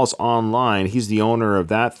Golden Palace Online, he's the owner of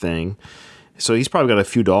that thing. So he's probably got a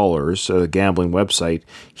few dollars, a gambling website.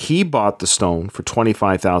 He bought the stone for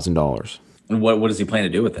 $25,000. And what does he plan to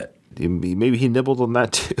do with it? Maybe he nibbled on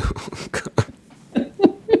that too.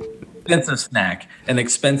 An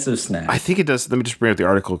expensive snack. I think it does. Let me just bring up the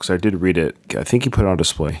article because I did read it. I think he put it on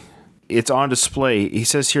display. It's on display. He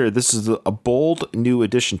says here, this is a bold new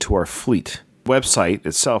addition to our fleet. Website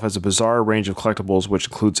itself has a bizarre range of collectibles, which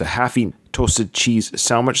includes a half-eaten toasted cheese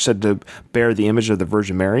sandwich said to bear the image of the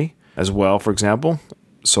Virgin Mary as well, for example.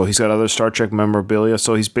 So he's got other Star Trek memorabilia.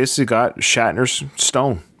 So he's basically got Shatner's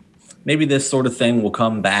stone. Maybe this sort of thing will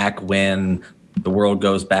come back when the world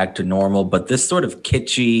goes back to normal, but this sort of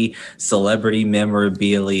kitschy celebrity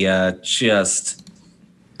memorabilia just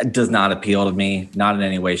does not appeal to me, not in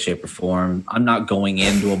any way, shape, or form. I'm not going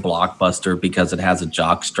into a Blockbuster because it has a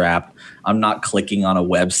jock strap. I'm not clicking on a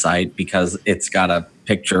website because it's got a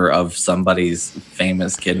picture of somebody's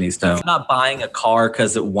famous kidney stone. I'm not buying a car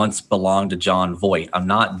because it once belonged to John Voight. I'm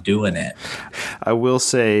not doing it. I will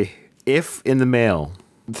say, if in the mail,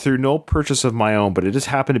 through no purchase of my own, but it just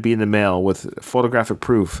happened to be in the mail with photographic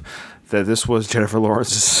proof that this was Jennifer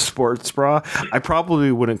Lawrence's sports bra, I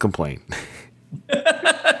probably wouldn't complain.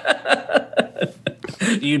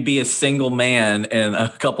 You'd be a single man in a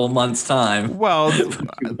couple months' time. Well,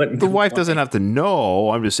 the wife doesn't have to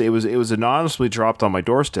know. I'm just saying it was anonymously dropped on my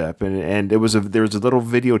doorstep, and there was a little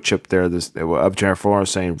video chip there of Jennifer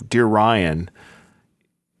Lawrence saying, "Dear Ryan,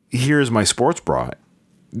 here's my sports bra."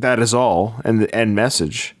 That is all, and the end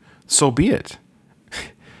message. So be it.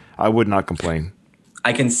 I would not complain.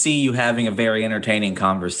 I can see you having a very entertaining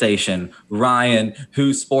conversation. Ryan,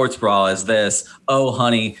 whose sports bra is this? Oh,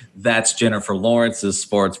 honey, that's Jennifer Lawrence's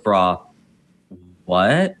sports bra.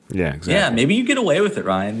 What? Yeah, exactly. Yeah, maybe you get away with it,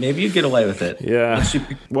 Ryan. Maybe you get away with it. Yeah.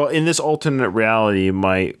 Well, in this alternate reality,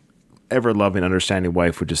 my ever-loving, understanding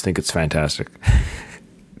wife would just think it's fantastic.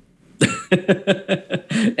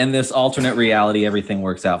 In this alternate reality, everything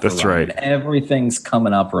works out for That's Ryan. right. Everything's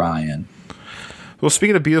coming up, Ryan. Well,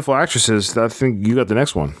 speaking of beautiful actresses, I think you got the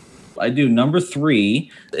next one. I do. Number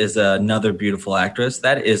 3 is another beautiful actress.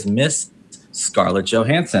 That is Miss Scarlett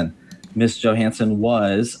Johansson. Miss Johansson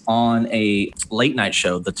was on a late night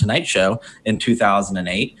show, The Tonight Show, in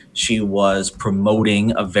 2008. She was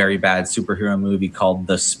promoting a very bad superhero movie called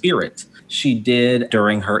The Spirit. She did,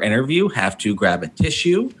 during her interview, have to grab a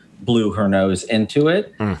tissue, blew her nose into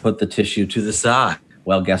it, put the tissue to the side.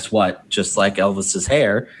 Well, guess what? Just like Elvis's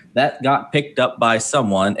hair, that got picked up by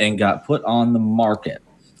someone and got put on the market.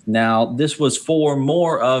 Now, this was for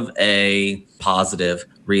more of a positive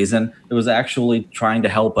reason. It was actually trying to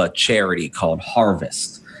help a charity called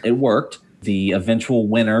Harvest. It worked. The eventual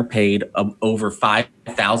winner paid over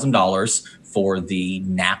 $5,000 for the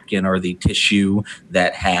napkin or the tissue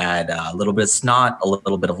that had a little bit of snot, a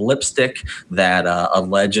little bit of lipstick that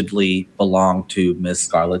allegedly belonged to Miss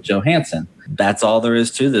Scarlett Johansson. That's all there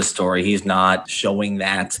is to this story. He's not showing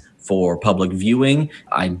that for public viewing.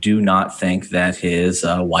 I do not think that his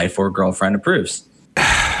wife or girlfriend approves.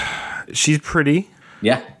 She's pretty.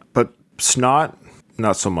 Yeah. But snot,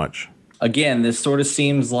 not so much. Again, this sort of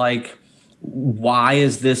seems like why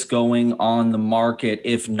is this going on the market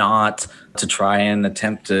if not to try and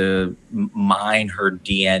attempt to mine her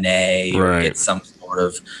DNA or Right. get some sort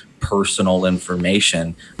of personal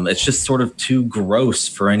information? It's just sort of too gross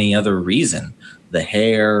for any other reason. The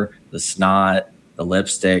hair, the snot, the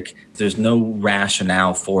lipstick, there's no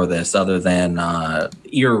rationale for this other than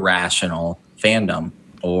irrational fandom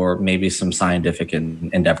or maybe some scientific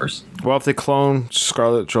endeavors. Well, if they clone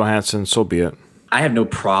Scarlett Johansson, so be it. I have no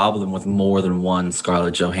problem with more than one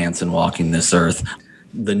Scarlett Johansson walking this earth.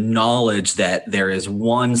 The knowledge that there is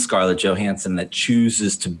one Scarlett Johansson that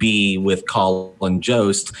chooses to be with Colin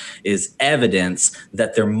Jost is evidence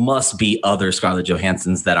that there must be other Scarlett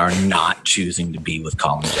Johanssons that are not choosing to be with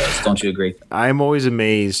Colin Jost. Don't you agree? I'm always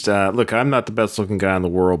amazed. Look, I'm not the best looking guy in the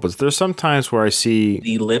world, but there's some times where I see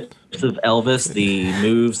The lips of Elvis, the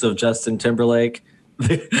moves of Justin Timberlake,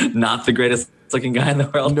 not the greatest looking guy in the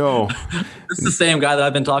world. no. This is the same guy that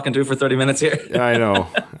I've been talking to for 30 minutes here. I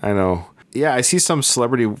know. Yeah, I see some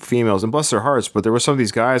celebrity females, and bless their hearts, but there were some of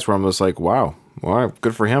these guys where I'm just like, wow,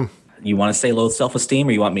 good for him. You want to say low self-esteem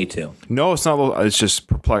or you want me to? No, it's not low. It's just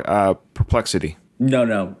perplexity.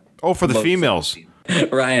 No. Oh, for the Low females.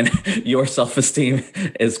 Ryan, your self-esteem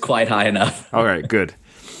is quite high enough. All right, good.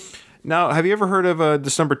 Now, have you ever heard of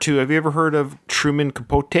this number 2? Have you ever heard of Truman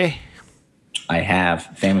Capote? I have.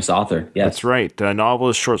 Famous author. Yes. That's right.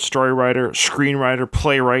 Novelist, short story writer, screenwriter,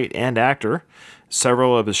 playwright, and actor.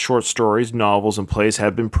 Several of his short stories, novels, and plays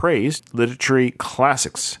have been praised literary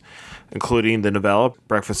classics, including the novella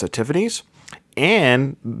Breakfast at Tiffany's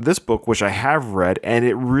and this book, which I have read, and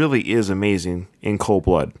it really is amazing, In Cold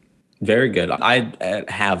Blood. Very good. I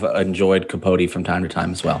have enjoyed Capote from time to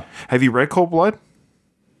time as well. Have you read Cold Blood?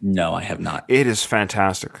 No, I have not. It is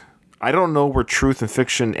fantastic. I don't know where truth and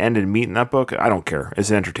fiction end and meet in that book. I don't care.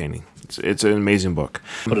 It's entertaining. It's an amazing book.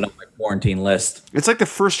 Put it on my quarantine list. It's like the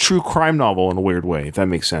first true crime novel in a weird way, if that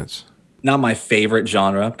makes sense. Not my favorite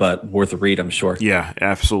genre, but worth a read, I'm sure. Yeah,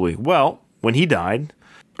 absolutely. Well, when he died,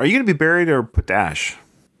 are you going to be buried or put to ash?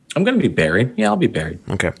 I'm going to be buried. Yeah, I'll be buried.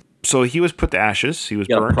 Okay. So he was put to ashes. He was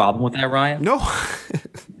You got burned. a problem with that, Ryan? No.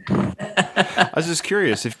 I was just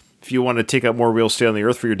curious if you want to take up more real estate on the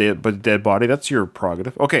earth for your dead body, that's your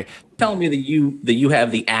prerogative. Okay. Telling me that you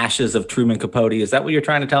have the ashes of Truman Capote. Is that what you're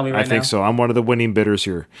trying to tell me right now? I think so. I'm one of the winning bidders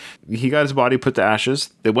here. He got his body put to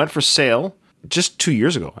ashes. They went for sale just 2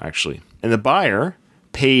 years ago, actually. And the buyer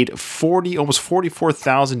paid almost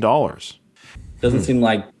 $44,000. Doesn't seem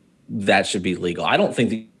like that should be legal. I don't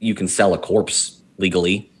think that you can sell a corpse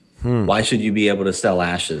legally. Why should you be able to sell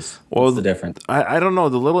ashes? What's the difference? I don't know.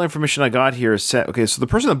 The little information I got here is set. Okay, so the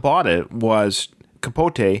person that bought it was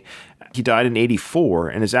Capote. He died in 1984,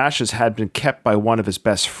 and his ashes had been kept by one of his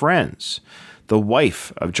best friends, the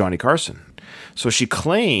wife of Johnny Carson. So she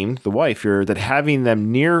claimed, the wife here, that having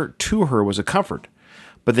them near to her was a comfort.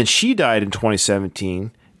 But then she died in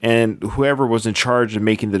 2017, and whoever was in charge of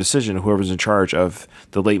making the decision, whoever was in charge of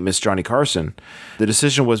the late Miss Johnny Carson, the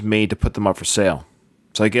decision was made to put them up for sale.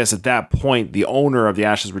 So I guess at that point, the owner of the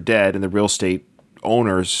ashes were dead, and the real estate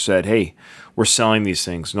owners said, hey, we're selling these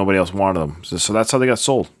things. Nobody else wanted them. So that's how they got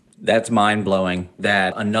sold. That's mind-blowing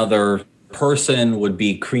that another person would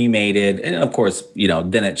be cremated. And of course,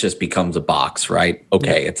 then it just becomes a box, right?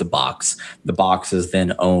 Okay, it's a box. The box is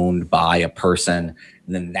then owned by a person,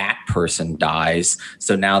 and then that person dies.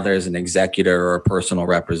 So now there's an executor or a personal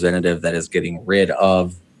representative that is getting rid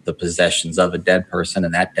of the possessions of a dead person,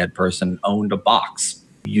 and that dead person owned a box.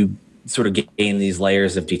 You sort of gain these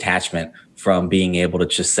layers of detachment from being able to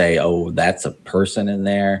just say, oh, that's a person in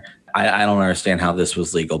there. I don't understand how this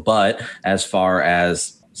was legal. But as far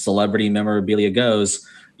as celebrity memorabilia goes,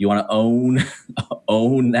 you want to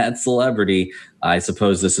own that celebrity. I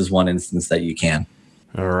suppose this is one instance that you can.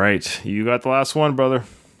 All right. You got the last one, brother.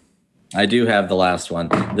 I do have the last one.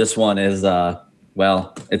 This one is,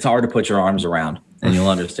 it's hard to put your arms around, and you'll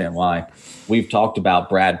understand why. We've talked about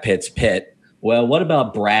Brad Pitt's Pitt. Well, what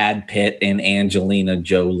about Brad Pitt and Angelina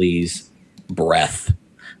Jolie's breath?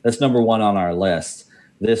 That's number one on our list.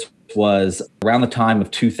 This was around the time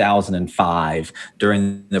of 2005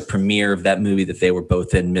 during the premiere of that movie that they were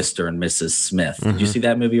both in, Mr. and Mrs. Smith. Mm-hmm. Did you see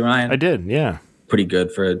that movie, Ryan? I did, yeah. Pretty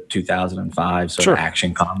good for a 2005 sort of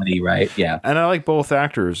action comedy, right? Yeah. And I like both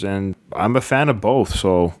actors, and I'm a fan of both,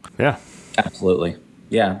 so yeah. Absolutely.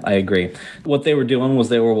 Yeah, I agree. What they were doing was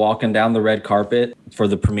they were walking down the red carpet for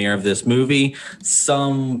the premiere of this movie.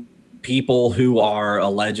 Some people who are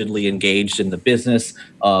allegedly engaged in the business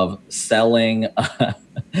of selling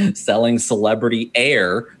celebrity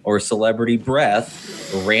air or celebrity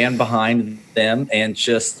breath ran behind them and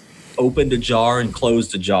just opened a jar and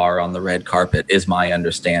closed a jar on the red carpet, is my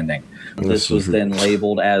understanding. This was then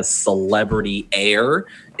labeled as Celebrity Air.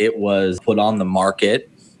 It was put on the market.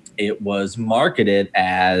 It was marketed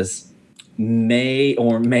as may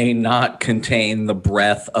or may not contain the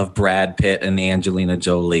breath of Brad Pitt and Angelina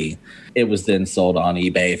Jolie. It was then sold on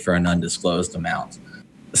eBay for an undisclosed amount.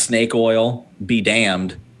 Snake oil, be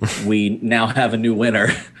damned. We now have a new winner.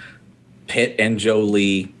 Pitt and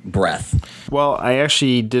Jolie breath. Well, I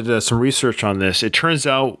actually did some research on this. It turns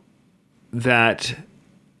out that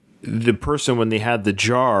the person, when they had the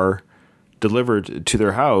jar delivered to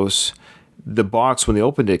their house, the box, when they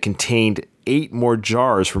opened it, contained 8 more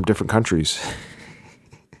jars from different countries.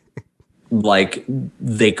 Like,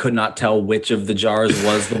 they could not tell which of the jars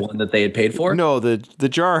was the one that they had paid for? No, the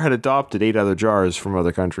jar had adopted 8 other jars from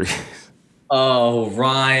other countries. Oh,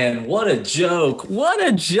 Ryan, what a joke. What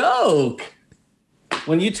a joke.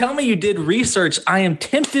 When you tell me you did research, I am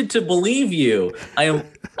tempted to believe you. I am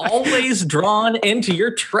always drawn into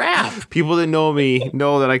your trap. People that know me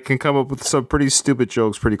know that I can come up with some pretty stupid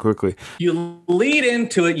jokes pretty quickly. You lead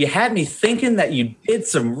into it. You had me thinking that you did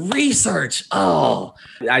some research. Oh,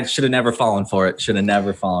 I should have never fallen for it. Should have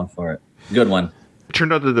never fallen for it. Good one. It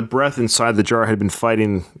turned out that the breath inside the jar had been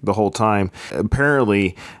fighting the whole time.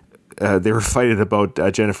 Apparently, they were fighting about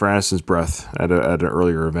Jennifer Aniston's breath at an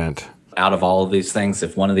earlier event. Out of all of these things,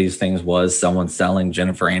 if one of these things was someone selling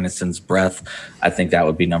Jennifer Aniston's breath, I think that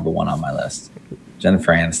would be number one on my list.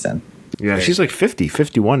 Jennifer Aniston. Yeah, she's like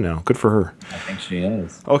 51 now. Good for her. I think she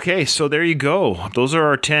is. Okay, so there you go. Those are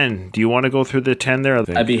our 10. Do you want to go through the 10 there?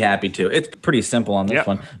 I'd be happy to. It's pretty simple on this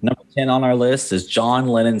one. Number 10 on our list is John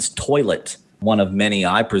Lennon's toilet. One of many,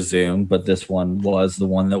 I presume, but this one was the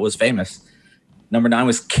one that was famous. Number 9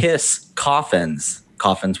 was Kiss Coffins.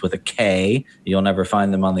 Coffins with a K. You'll never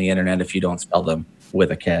find them on the internet if you don't spell them with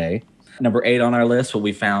a K. Number 8 on our list, what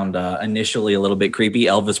we found initially a little bit creepy,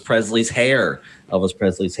 Elvis Presley's hair. Elvis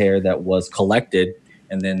Presley's hair that was collected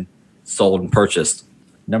and then sold and purchased.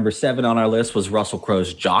 Number 7 on our list was Russell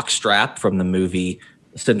Crowe's jockstrap from the movie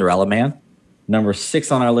Cinderella Man. Number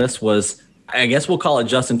 6 on our list was, I guess we'll call it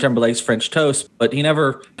Justin Timberlake's French toast, but he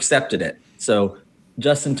never accepted it. So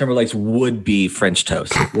Justin Timberlake's would-be French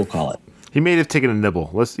toast, we'll call it. He may have taken a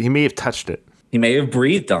nibble. He may have touched it. He may have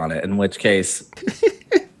breathed on it, in which case.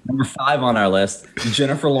 Number 5 on our list,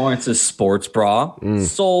 Jennifer Lawrence's sports bra,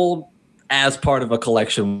 sold as part of a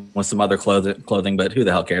collection with some other clothing, but who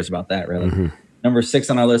the hell cares about that, really? Mm-hmm. Number 6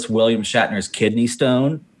 on our list, William Shatner's kidney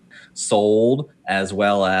stone, sold, as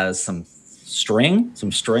well as some string. We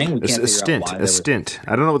can't a stint.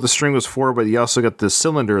 I don't know what the string was for, but you also got the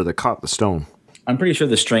cylinder that caught the stone. I'm pretty sure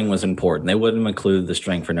the string was important. They wouldn't include the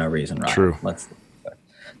string for no reason, right? True.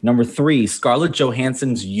 Number 3, Scarlett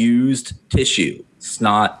Johansson's used tissue,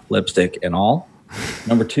 snot, lipstick, and all.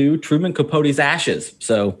 Number 2, Truman Capote's ashes.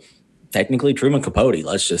 So technically Truman Capote,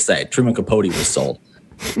 let's just say. Truman Capote was sold.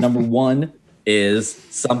 Number 1 is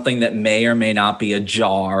something that may or may not be a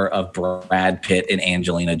jar of Brad Pitt and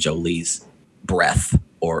Angelina Jolie's breath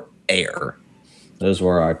or air. Those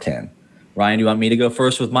were our 10. Ryan, do you want me to go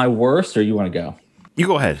first with my worst, or you want to go? You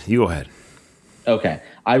go ahead. Okay.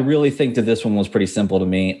 I really think that this one was pretty simple to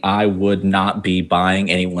me. I would not be buying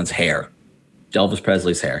anyone's hair. Elvis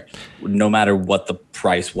Presley's hair. No matter what the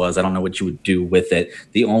price was, I don't know what you would do with it.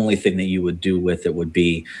 The only thing that you would do with it would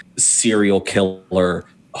be serial killer,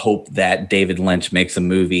 hope that David Lynch makes a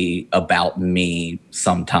movie about me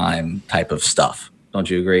sometime type of stuff. Don't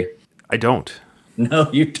you agree? I don't.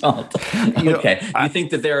 No, you don't. Okay. You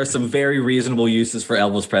think that there are some very reasonable uses for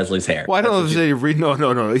Elvis Presley's hair. Well, I don't know if you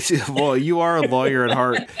No. Well, you are a lawyer at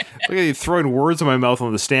heart. Look at you throwing words in my mouth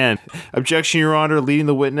on the stand. Objection, Your Honor, leading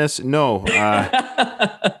the witness. No,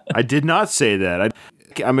 I did not say that.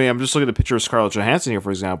 I mean, I'm just looking at the picture of Scarlett Johansson here,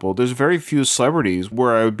 for example. There's very few celebrities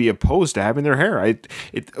where I would be opposed to having their hair.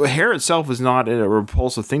 Hair itself is not a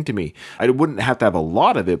repulsive thing to me. I wouldn't have to have a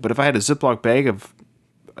lot of it, but if I had a Ziploc bag of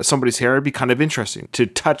somebody's hair, it'd be kind of interesting to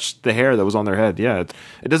touch the hair that was on their head. Yeah,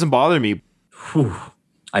 it doesn't bother me. Whew.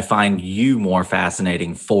 I find you more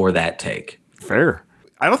fascinating for that take. Fair.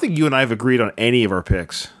 I don't think you and I have agreed on any of our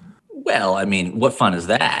picks. Well, I mean, what fun is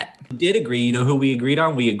that? We did agree. You know who we agreed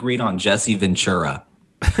on? We agreed on Jesse Ventura.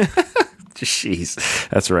 Jeez,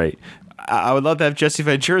 that's right. I would love to have Jesse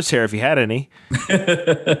Ventura's hair if he had any.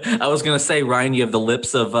 I was going to say, Ryan, you have the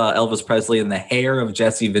lips of Elvis Presley and the hair of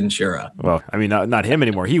Jesse Ventura. Well, I mean, not him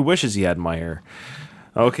anymore. He wishes he had my hair.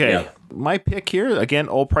 Okay. Yeah. My pick here, again,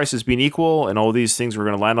 all prices being equal and all these things were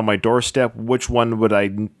going to land on my doorstep. Which one would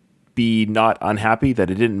I be not unhappy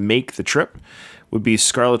that it didn't make the trip? Would be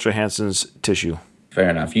Scarlett Johansson's tissue. Fair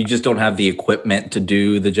enough. You just don't have the equipment to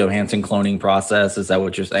do the Johansson cloning process. Is that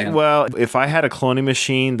what you're saying? Well, if I had a cloning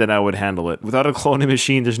machine, then I would handle it. Without a cloning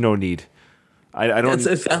machine, there's no need. I don't. That's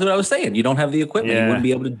exactly what I was saying. You don't have the equipment. Yeah. You wouldn't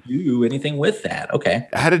be able to do anything with that. Okay.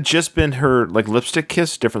 Had it just been her like lipstick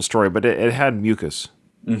kiss, different story. But it had mucus.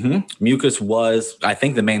 Mucus was, I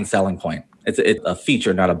think, the main selling point. It's a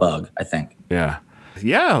feature, not a bug, I think. Yeah.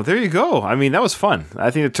 Yeah, there you go. I mean, that was fun.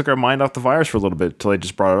 I think it took our mind off the virus for a little bit until I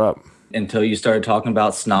just brought it up. Until you started talking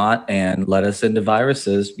about snot and led us into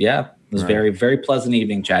viruses. Yeah, it was very, very pleasant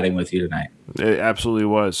evening chatting with you tonight. It absolutely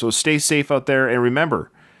was. So stay safe out there. And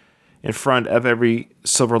remember, in front of every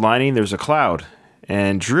silver lining, there's a cloud.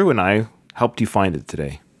 And Drew and I helped you find it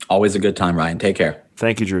today. Always a good time, Ryan. Take care.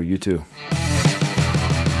 Thank you, Drew. You too.